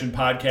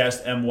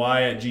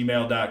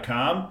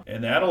 takeactionpodcastmy@gmail.com,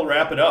 and that'll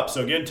wrap it up.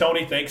 So again,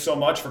 Tony, thanks so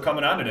much for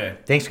coming on today.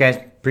 Thanks, guys.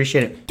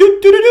 Appreciate it.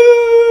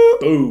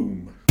 Boom.